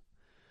goalies.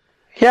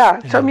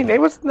 Yeah, so I mean,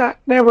 it was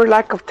never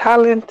lack of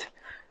talent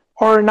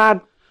or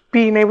not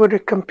being able to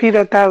compete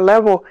at that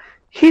level.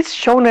 He's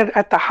shown it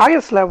at the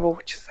highest level,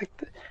 which is like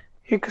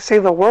you could say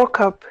the World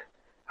Cup,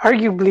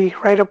 arguably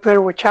right up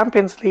there with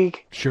Champions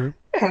League. Sure.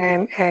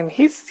 And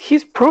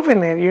he's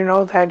proven it,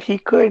 that he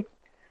could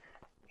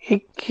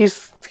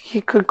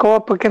go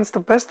up against the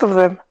best of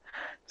them.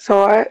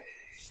 So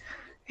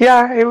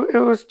it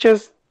was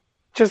just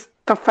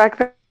the fact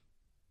that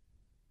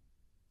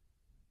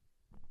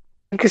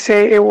you could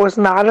say it was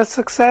not a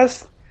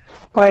success,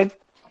 but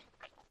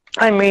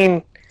I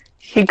mean,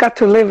 he got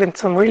to live in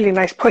some really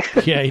nice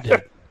places. Yeah, he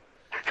did.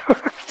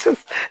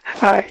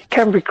 I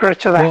can't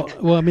begrudge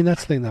that. Well, I mean,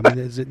 that's the thing. I mean,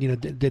 is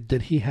it,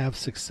 did he have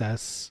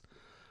success,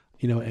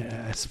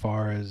 as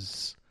far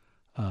as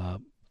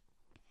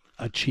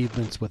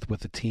achievements with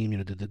the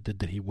team?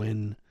 Did he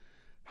win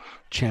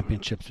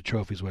championships or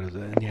trophies? What is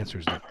it? And the answer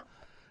is no.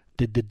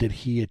 Did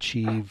he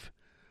achieve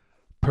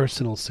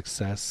personal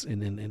success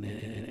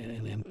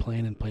in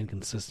playing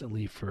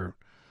consistently for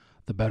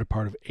the better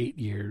part of 8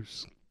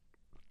 years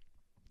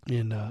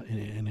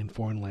in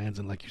foreign lands,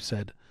 and like you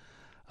said,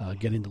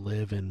 getting to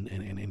live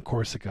in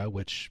Corsica,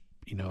 which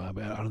I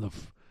don't know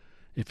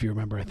if you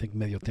remember. I think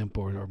Medio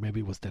Tiempo or maybe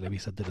it was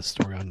Televisa did a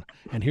story on,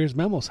 and here's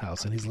Memo's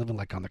house, and he's living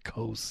like on the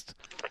coast.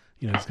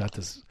 He's got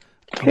this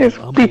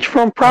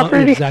beachfront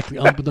property. Exactly.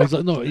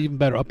 No, even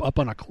better, up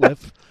on a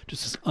cliff,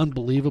 just this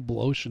unbelievable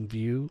ocean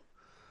view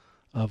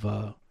of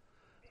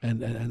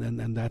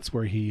and that's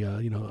where he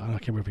I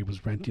can't remember if he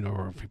was renting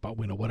or if he bought,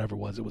 whatever it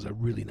was. It was a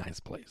really nice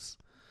place.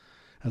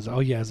 I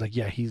was like,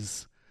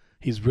 he's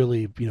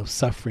really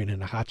suffering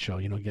in a hot show,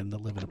 getting to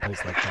live in a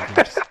place like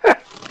that.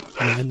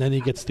 And then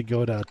he gets to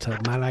go to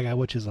Malaga,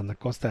 which is on the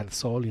Costa del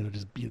Sol,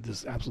 just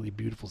this absolutely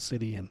beautiful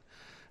city, and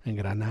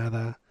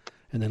Granada,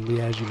 and then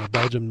Liège.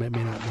 Belgium may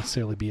not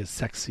necessarily be as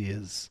sexy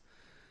as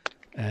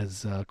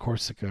as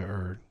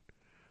Corsica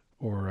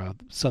or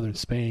southern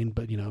Spain,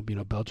 but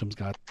Belgium's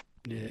got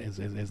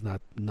is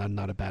not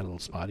a bad little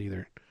spot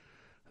either.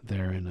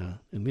 There and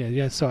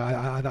yeah. So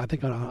I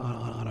think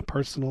on a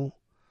personal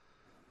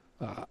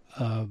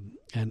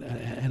and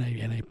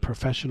a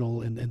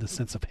professional in the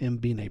sense of him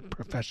being a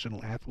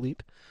professional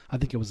athlete, I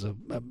think it was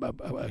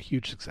a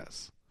huge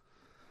success.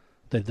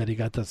 That he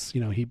got this,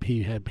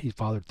 he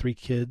fathered 3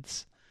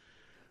 kids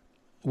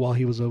while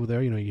he was over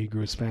there. He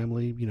grew his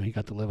family. He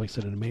got to live, like I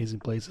said, in amazing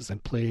places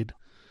and played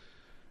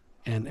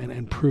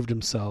and proved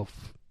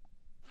himself.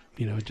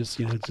 He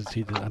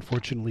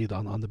unfortunately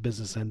on the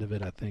business end of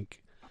it, I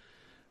think,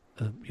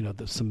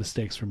 some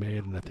mistakes were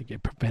made, and I think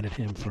it prevented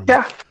him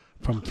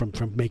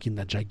from making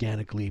that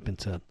gigantic leap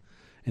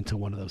into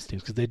one of those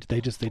teams, because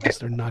they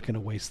just are not going to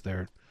waste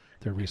their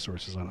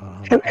resources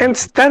on and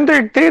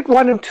Standard did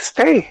want him to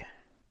stay.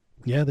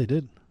 Yeah, they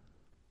did.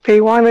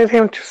 They wanted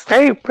him to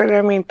stay, but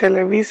I mean,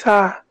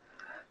 Televisa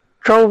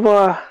drove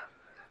a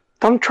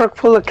dump truck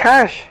full of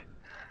cash.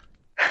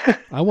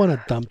 I want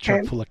a dump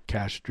truck full of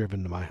cash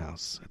driven to my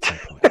house at some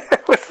point.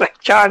 It was like,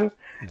 John,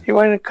 you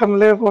want to come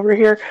live over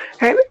here?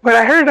 But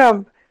I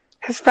heard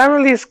his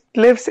family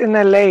lives in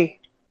LA.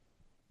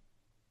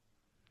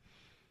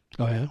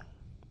 Oh yeah.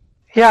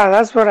 Yeah,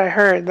 that's what I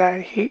heard.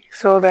 That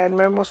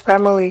Memo's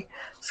family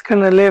is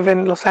gonna live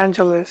in Los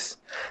Angeles,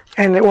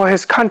 and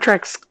his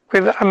contract's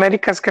with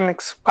America is gonna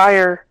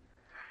expire,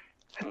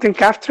 I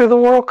think, after the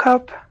World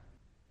Cup.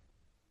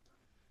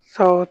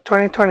 So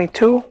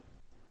 2022,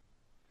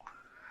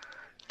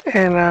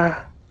 and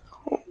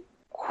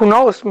who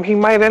knows? He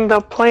might end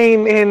up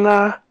playing in,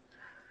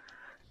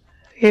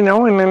 in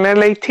an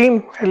LA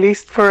team at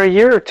least for a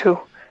year or two.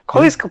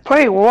 Goalies could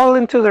play well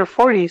into their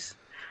 40s.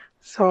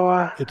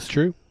 So it's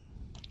true.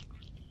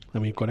 I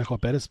mean, Conejo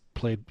Perez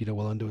played,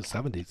 well into his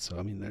 70s. So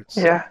I mean, there's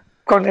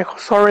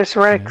Conejosaurus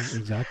Rex. Yeah,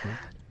 exactly.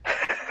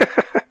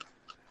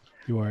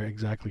 You are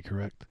exactly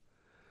correct.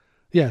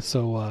 Yeah.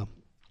 So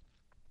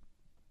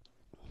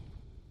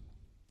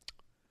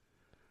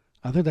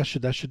I think that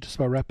should just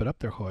about wrap it up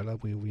there, Joel.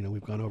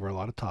 We've gone over a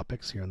lot of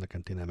topics here on the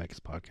Cantina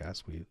MX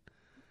podcast. We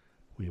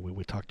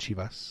talked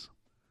Chivas.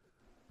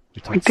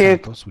 We talked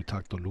Santos. We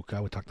talked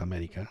Toluca. We talked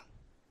America.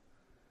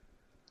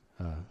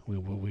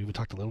 We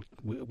talked a little.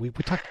 We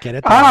talked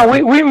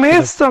Querétaro. We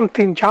missed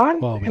something,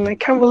 John, and I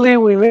can't believe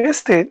we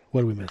missed it.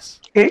 What did we miss?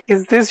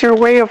 Is this your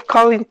way of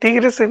calling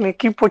Tigres an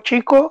equipo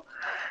chico?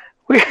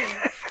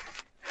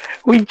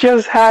 We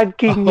just had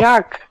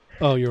Gignac.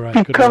 Oh, you're right.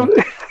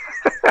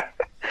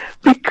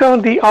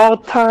 Become the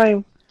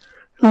all-time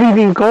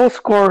leading goal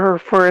scorer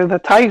for the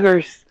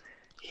Tigers.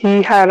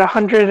 He had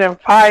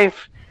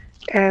 105,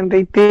 and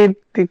they did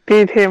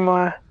him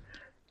a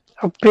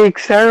big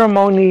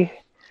ceremony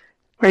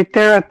right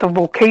there at the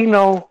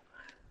volcano.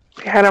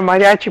 They had a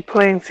mariachi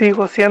playing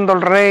 "Sigo siendo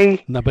el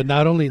rey." No, but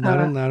not only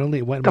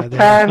went the by, they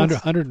fans, had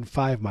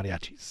 105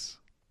 mariachis.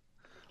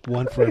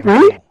 One for every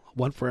goal.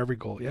 One for every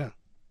goal. Yeah.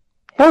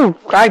 Oh,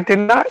 I did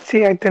not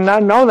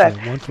know that.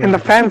 Yeah, and the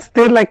fans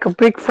did like a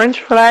big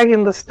French flag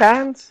in the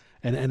stands.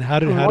 And how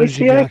did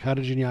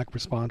Gignac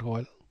respond,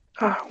 Joel?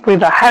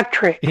 With a hat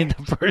trick in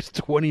the first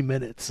 20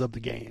 minutes of the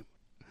game.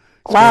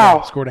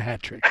 Scored a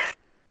hat trick.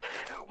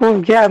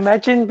 Well, yeah.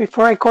 Imagine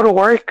before I go to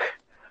work,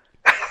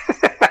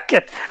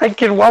 I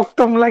can walk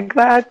them like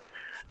that.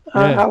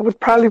 I would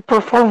probably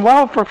perform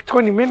well for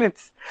 20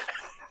 minutes.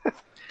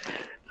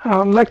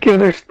 I'm lucky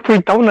there's free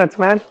donuts,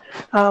 man.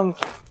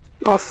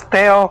 All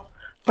stale.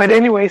 But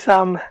anyways,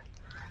 so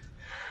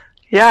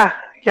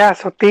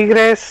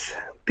Tigres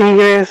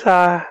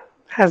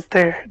has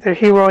their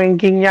hero in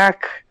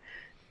Gignac,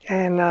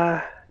 and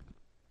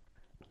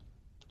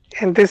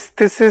this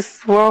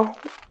is, well,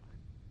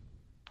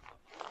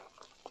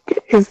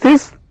 is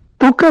this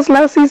Tuca's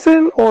last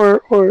season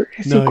or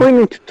is he going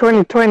into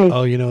 2020?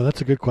 Oh,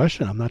 that's a good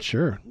question. I'm not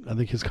sure. I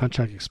think his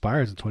contract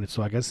expires in 20,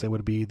 so I guess it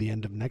would be the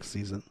end of next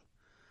season.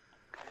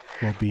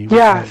 Will be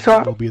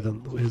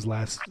his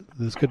last.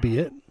 This could be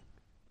it.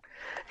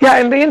 Yeah,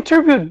 and they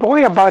interviewed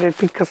Boy about it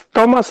because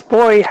Thomas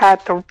Boy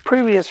had the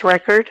previous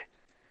record,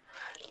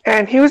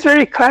 and he was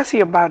very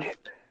classy about it.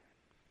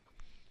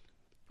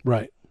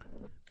 Right.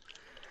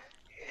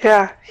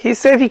 Yeah, he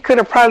said he could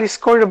have probably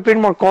scored a bit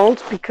more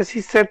goals because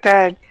he said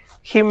that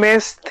he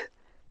missed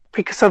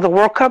because of the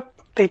World Cup.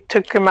 They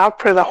took him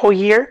out for the whole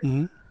year.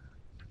 Mm-hmm.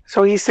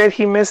 So he said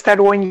he missed that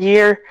 1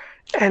 year,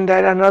 and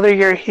that another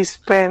year he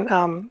spent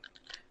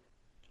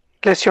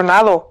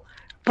lesionado.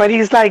 But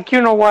he's like,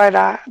 you know what,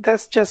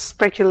 that's just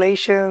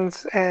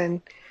speculations,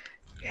 and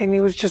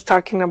he was just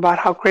talking about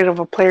how great of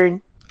a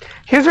player.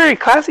 He was very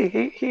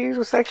classy. He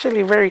was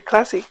actually very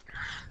classy,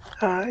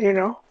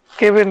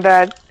 given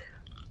that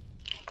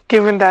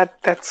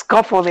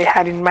scuffle they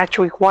had in match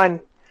week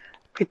 1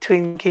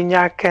 between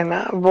Gignac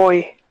and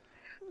Boy.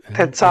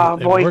 That's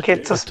Boy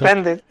get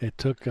suspended. It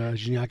took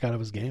Gignac out of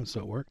his game, so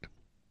it worked.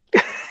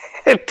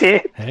 It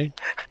did. Hey,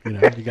 you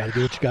got to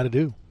do what you got to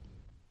do.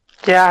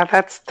 Yeah,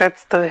 that's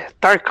the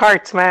dark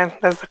arts, man.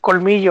 That's the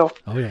colmillo.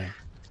 Oh yeah,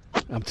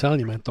 I'm telling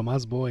you, man.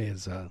 Tomás Boy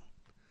is.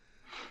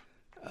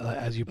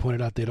 as you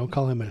pointed out, they don't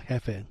call him a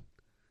jefe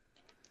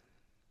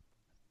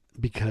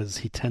because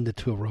he tended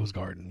to a rose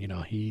garden. You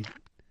know, he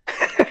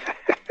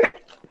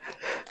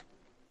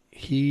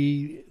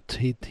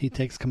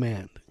takes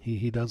command.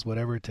 He does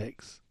whatever it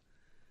takes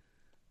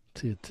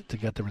to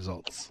get the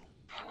results.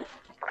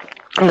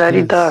 That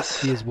he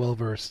does. He is well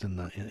versed in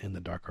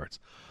the dark arts.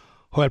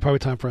 Joel, probably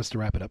time for us to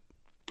wrap it up.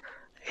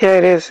 Yeah,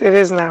 it is. It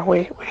is now.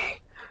 We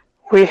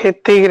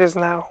hit Tigres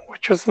now,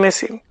 which was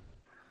missing.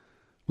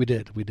 We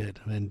did,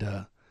 and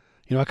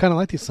you know, I kind of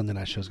like these Sunday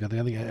night shows. I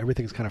think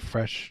everything's kind of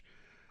fresh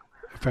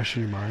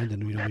in your mind,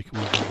 and you know, we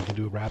can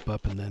do a wrap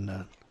up, and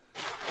then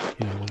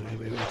you know,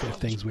 if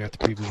things we have to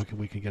preview,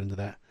 we can get into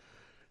that.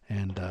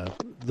 And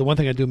the one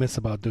thing I do miss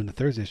about doing the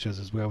Thursday shows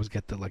is we always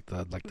get the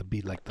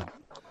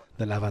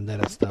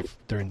lavandera stuff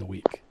during the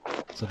week.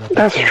 So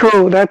that's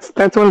true. That's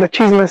when the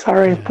chismes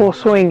are in full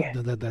swing.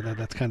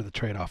 That's kind of the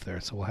trade off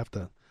there. So we'll have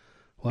to.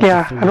 I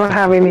don't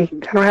have any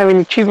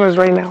chismes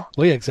right now.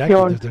 Well, yeah,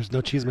 exactly. There's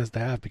no chismes to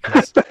have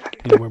because you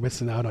know, we're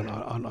missing out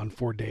on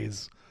 4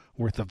 days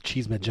worth of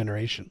chisme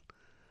generation.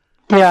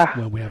 Yeah.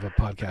 When we have a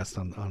podcast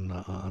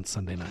on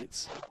Sunday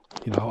nights,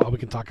 you know, we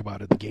can talk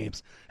about it, the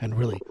games, and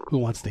really, who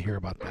wants to hear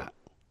about that?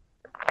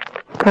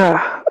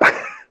 I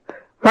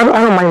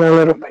don't mind a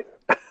little bit.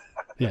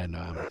 Yeah, no,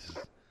 I mean,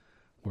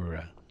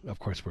 we're of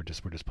course we're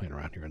just playing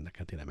around here in the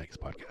Cantina MX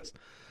podcast.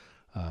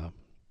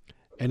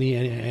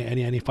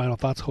 Any final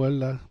thoughts,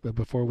 Joel,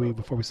 before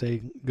we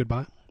say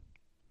goodbye?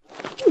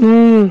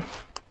 No,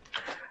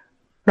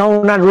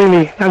 not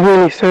really,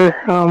 sir.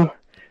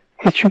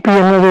 It should be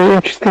another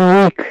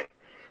interesting week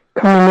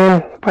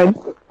coming in, but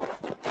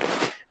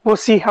we'll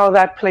see how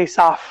that plays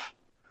off.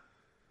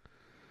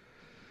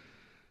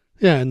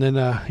 Yeah, and then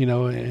you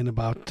know, in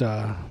about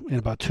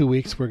 2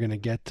 weeks, we're gonna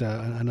get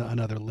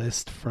another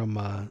list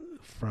from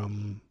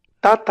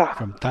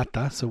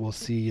Tata. So we'll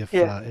see if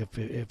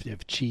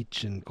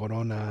Cheech and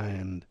Corona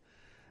and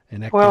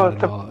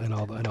Ekman and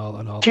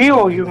all.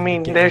 Gio, you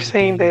mean? They're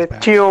saying that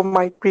Gio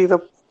might be the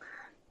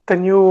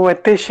new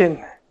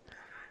addition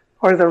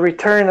or the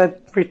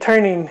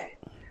returning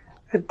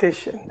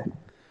edition.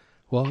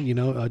 Well, you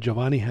know,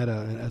 Giovanni had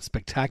a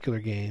spectacular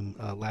game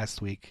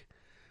last week,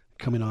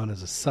 coming on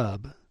as a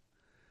sub,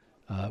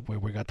 where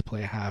we got to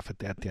play a half at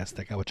the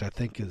Azteca, which I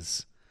think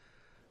is,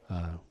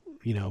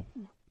 you know,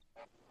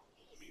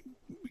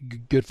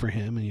 good for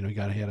him. And you know, he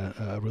had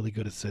a really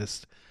good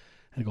assist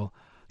and a goal.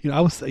 You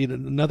know,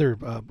 another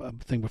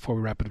thing before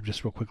we wrap it up,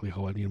 just real quickly,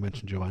 Joel, you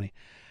mentioned Giovanni.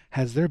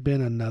 Has there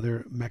been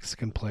another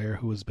Mexican player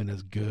who has been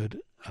as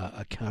good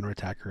a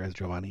counterattacker as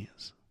Giovanni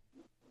is?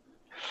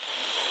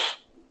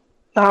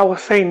 I would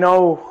say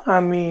no. I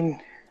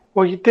mean,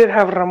 well, you did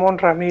have Ramon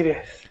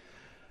Ramirez.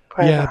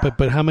 But,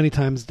 but how many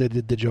times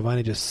did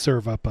Giovanni just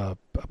serve up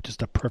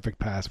just a perfect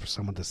pass for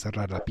someone to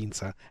cerrar la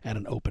pinza at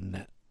an open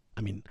net?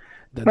 I mean,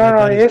 that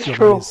is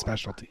Giovanni's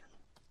specialty.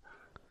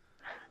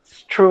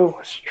 It's true.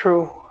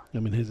 I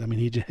mean, his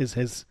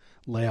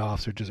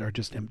layoffs are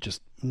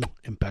just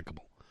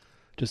impeccable.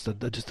 Just a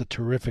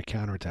terrific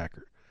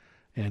counterattacker,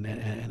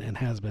 and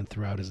has been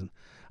throughout his.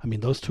 I mean,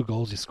 those 2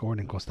 goals he scored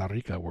in Costa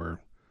Rica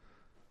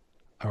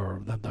he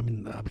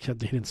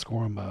didn't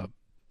score them.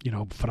 You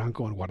know,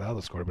 Franco and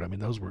Guardado scored, but I mean,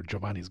 those were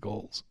Giovanni's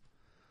goals.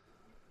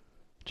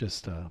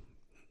 Just a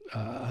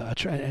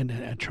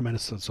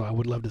tremendous. So I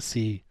would love to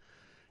see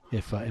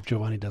if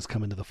Giovanni does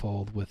come into the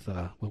fold with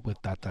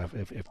Tata,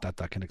 if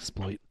Tata can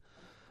exploit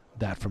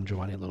that from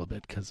Giovanni a little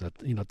bit, because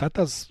you know,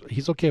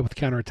 he's okay with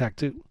counterattack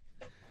too.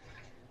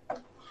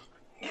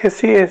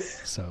 Yes, he is.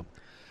 So,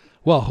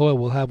 well, Joel,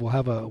 we'll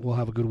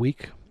have a good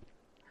week,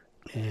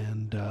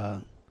 and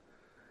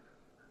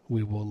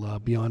we will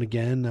be on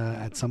again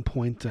at some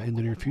point in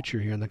the near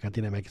future here in the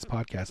Cantina MX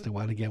podcast.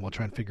 And again, we'll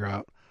try and figure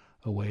out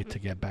a way to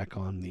get back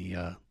on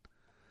the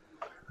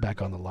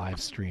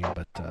live stream,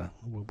 but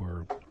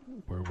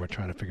we're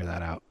trying to figure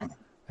that out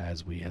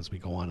as we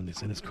go on in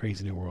this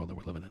crazy new world that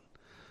we're living in.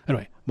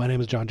 Anyway, my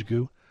name is John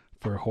Jagu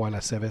for Joel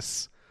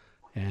Aceves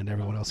and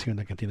everyone else here in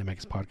the Cantina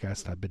MX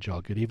podcast. I bid you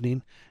all good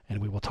evening, and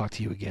we will talk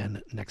to you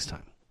again next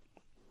time.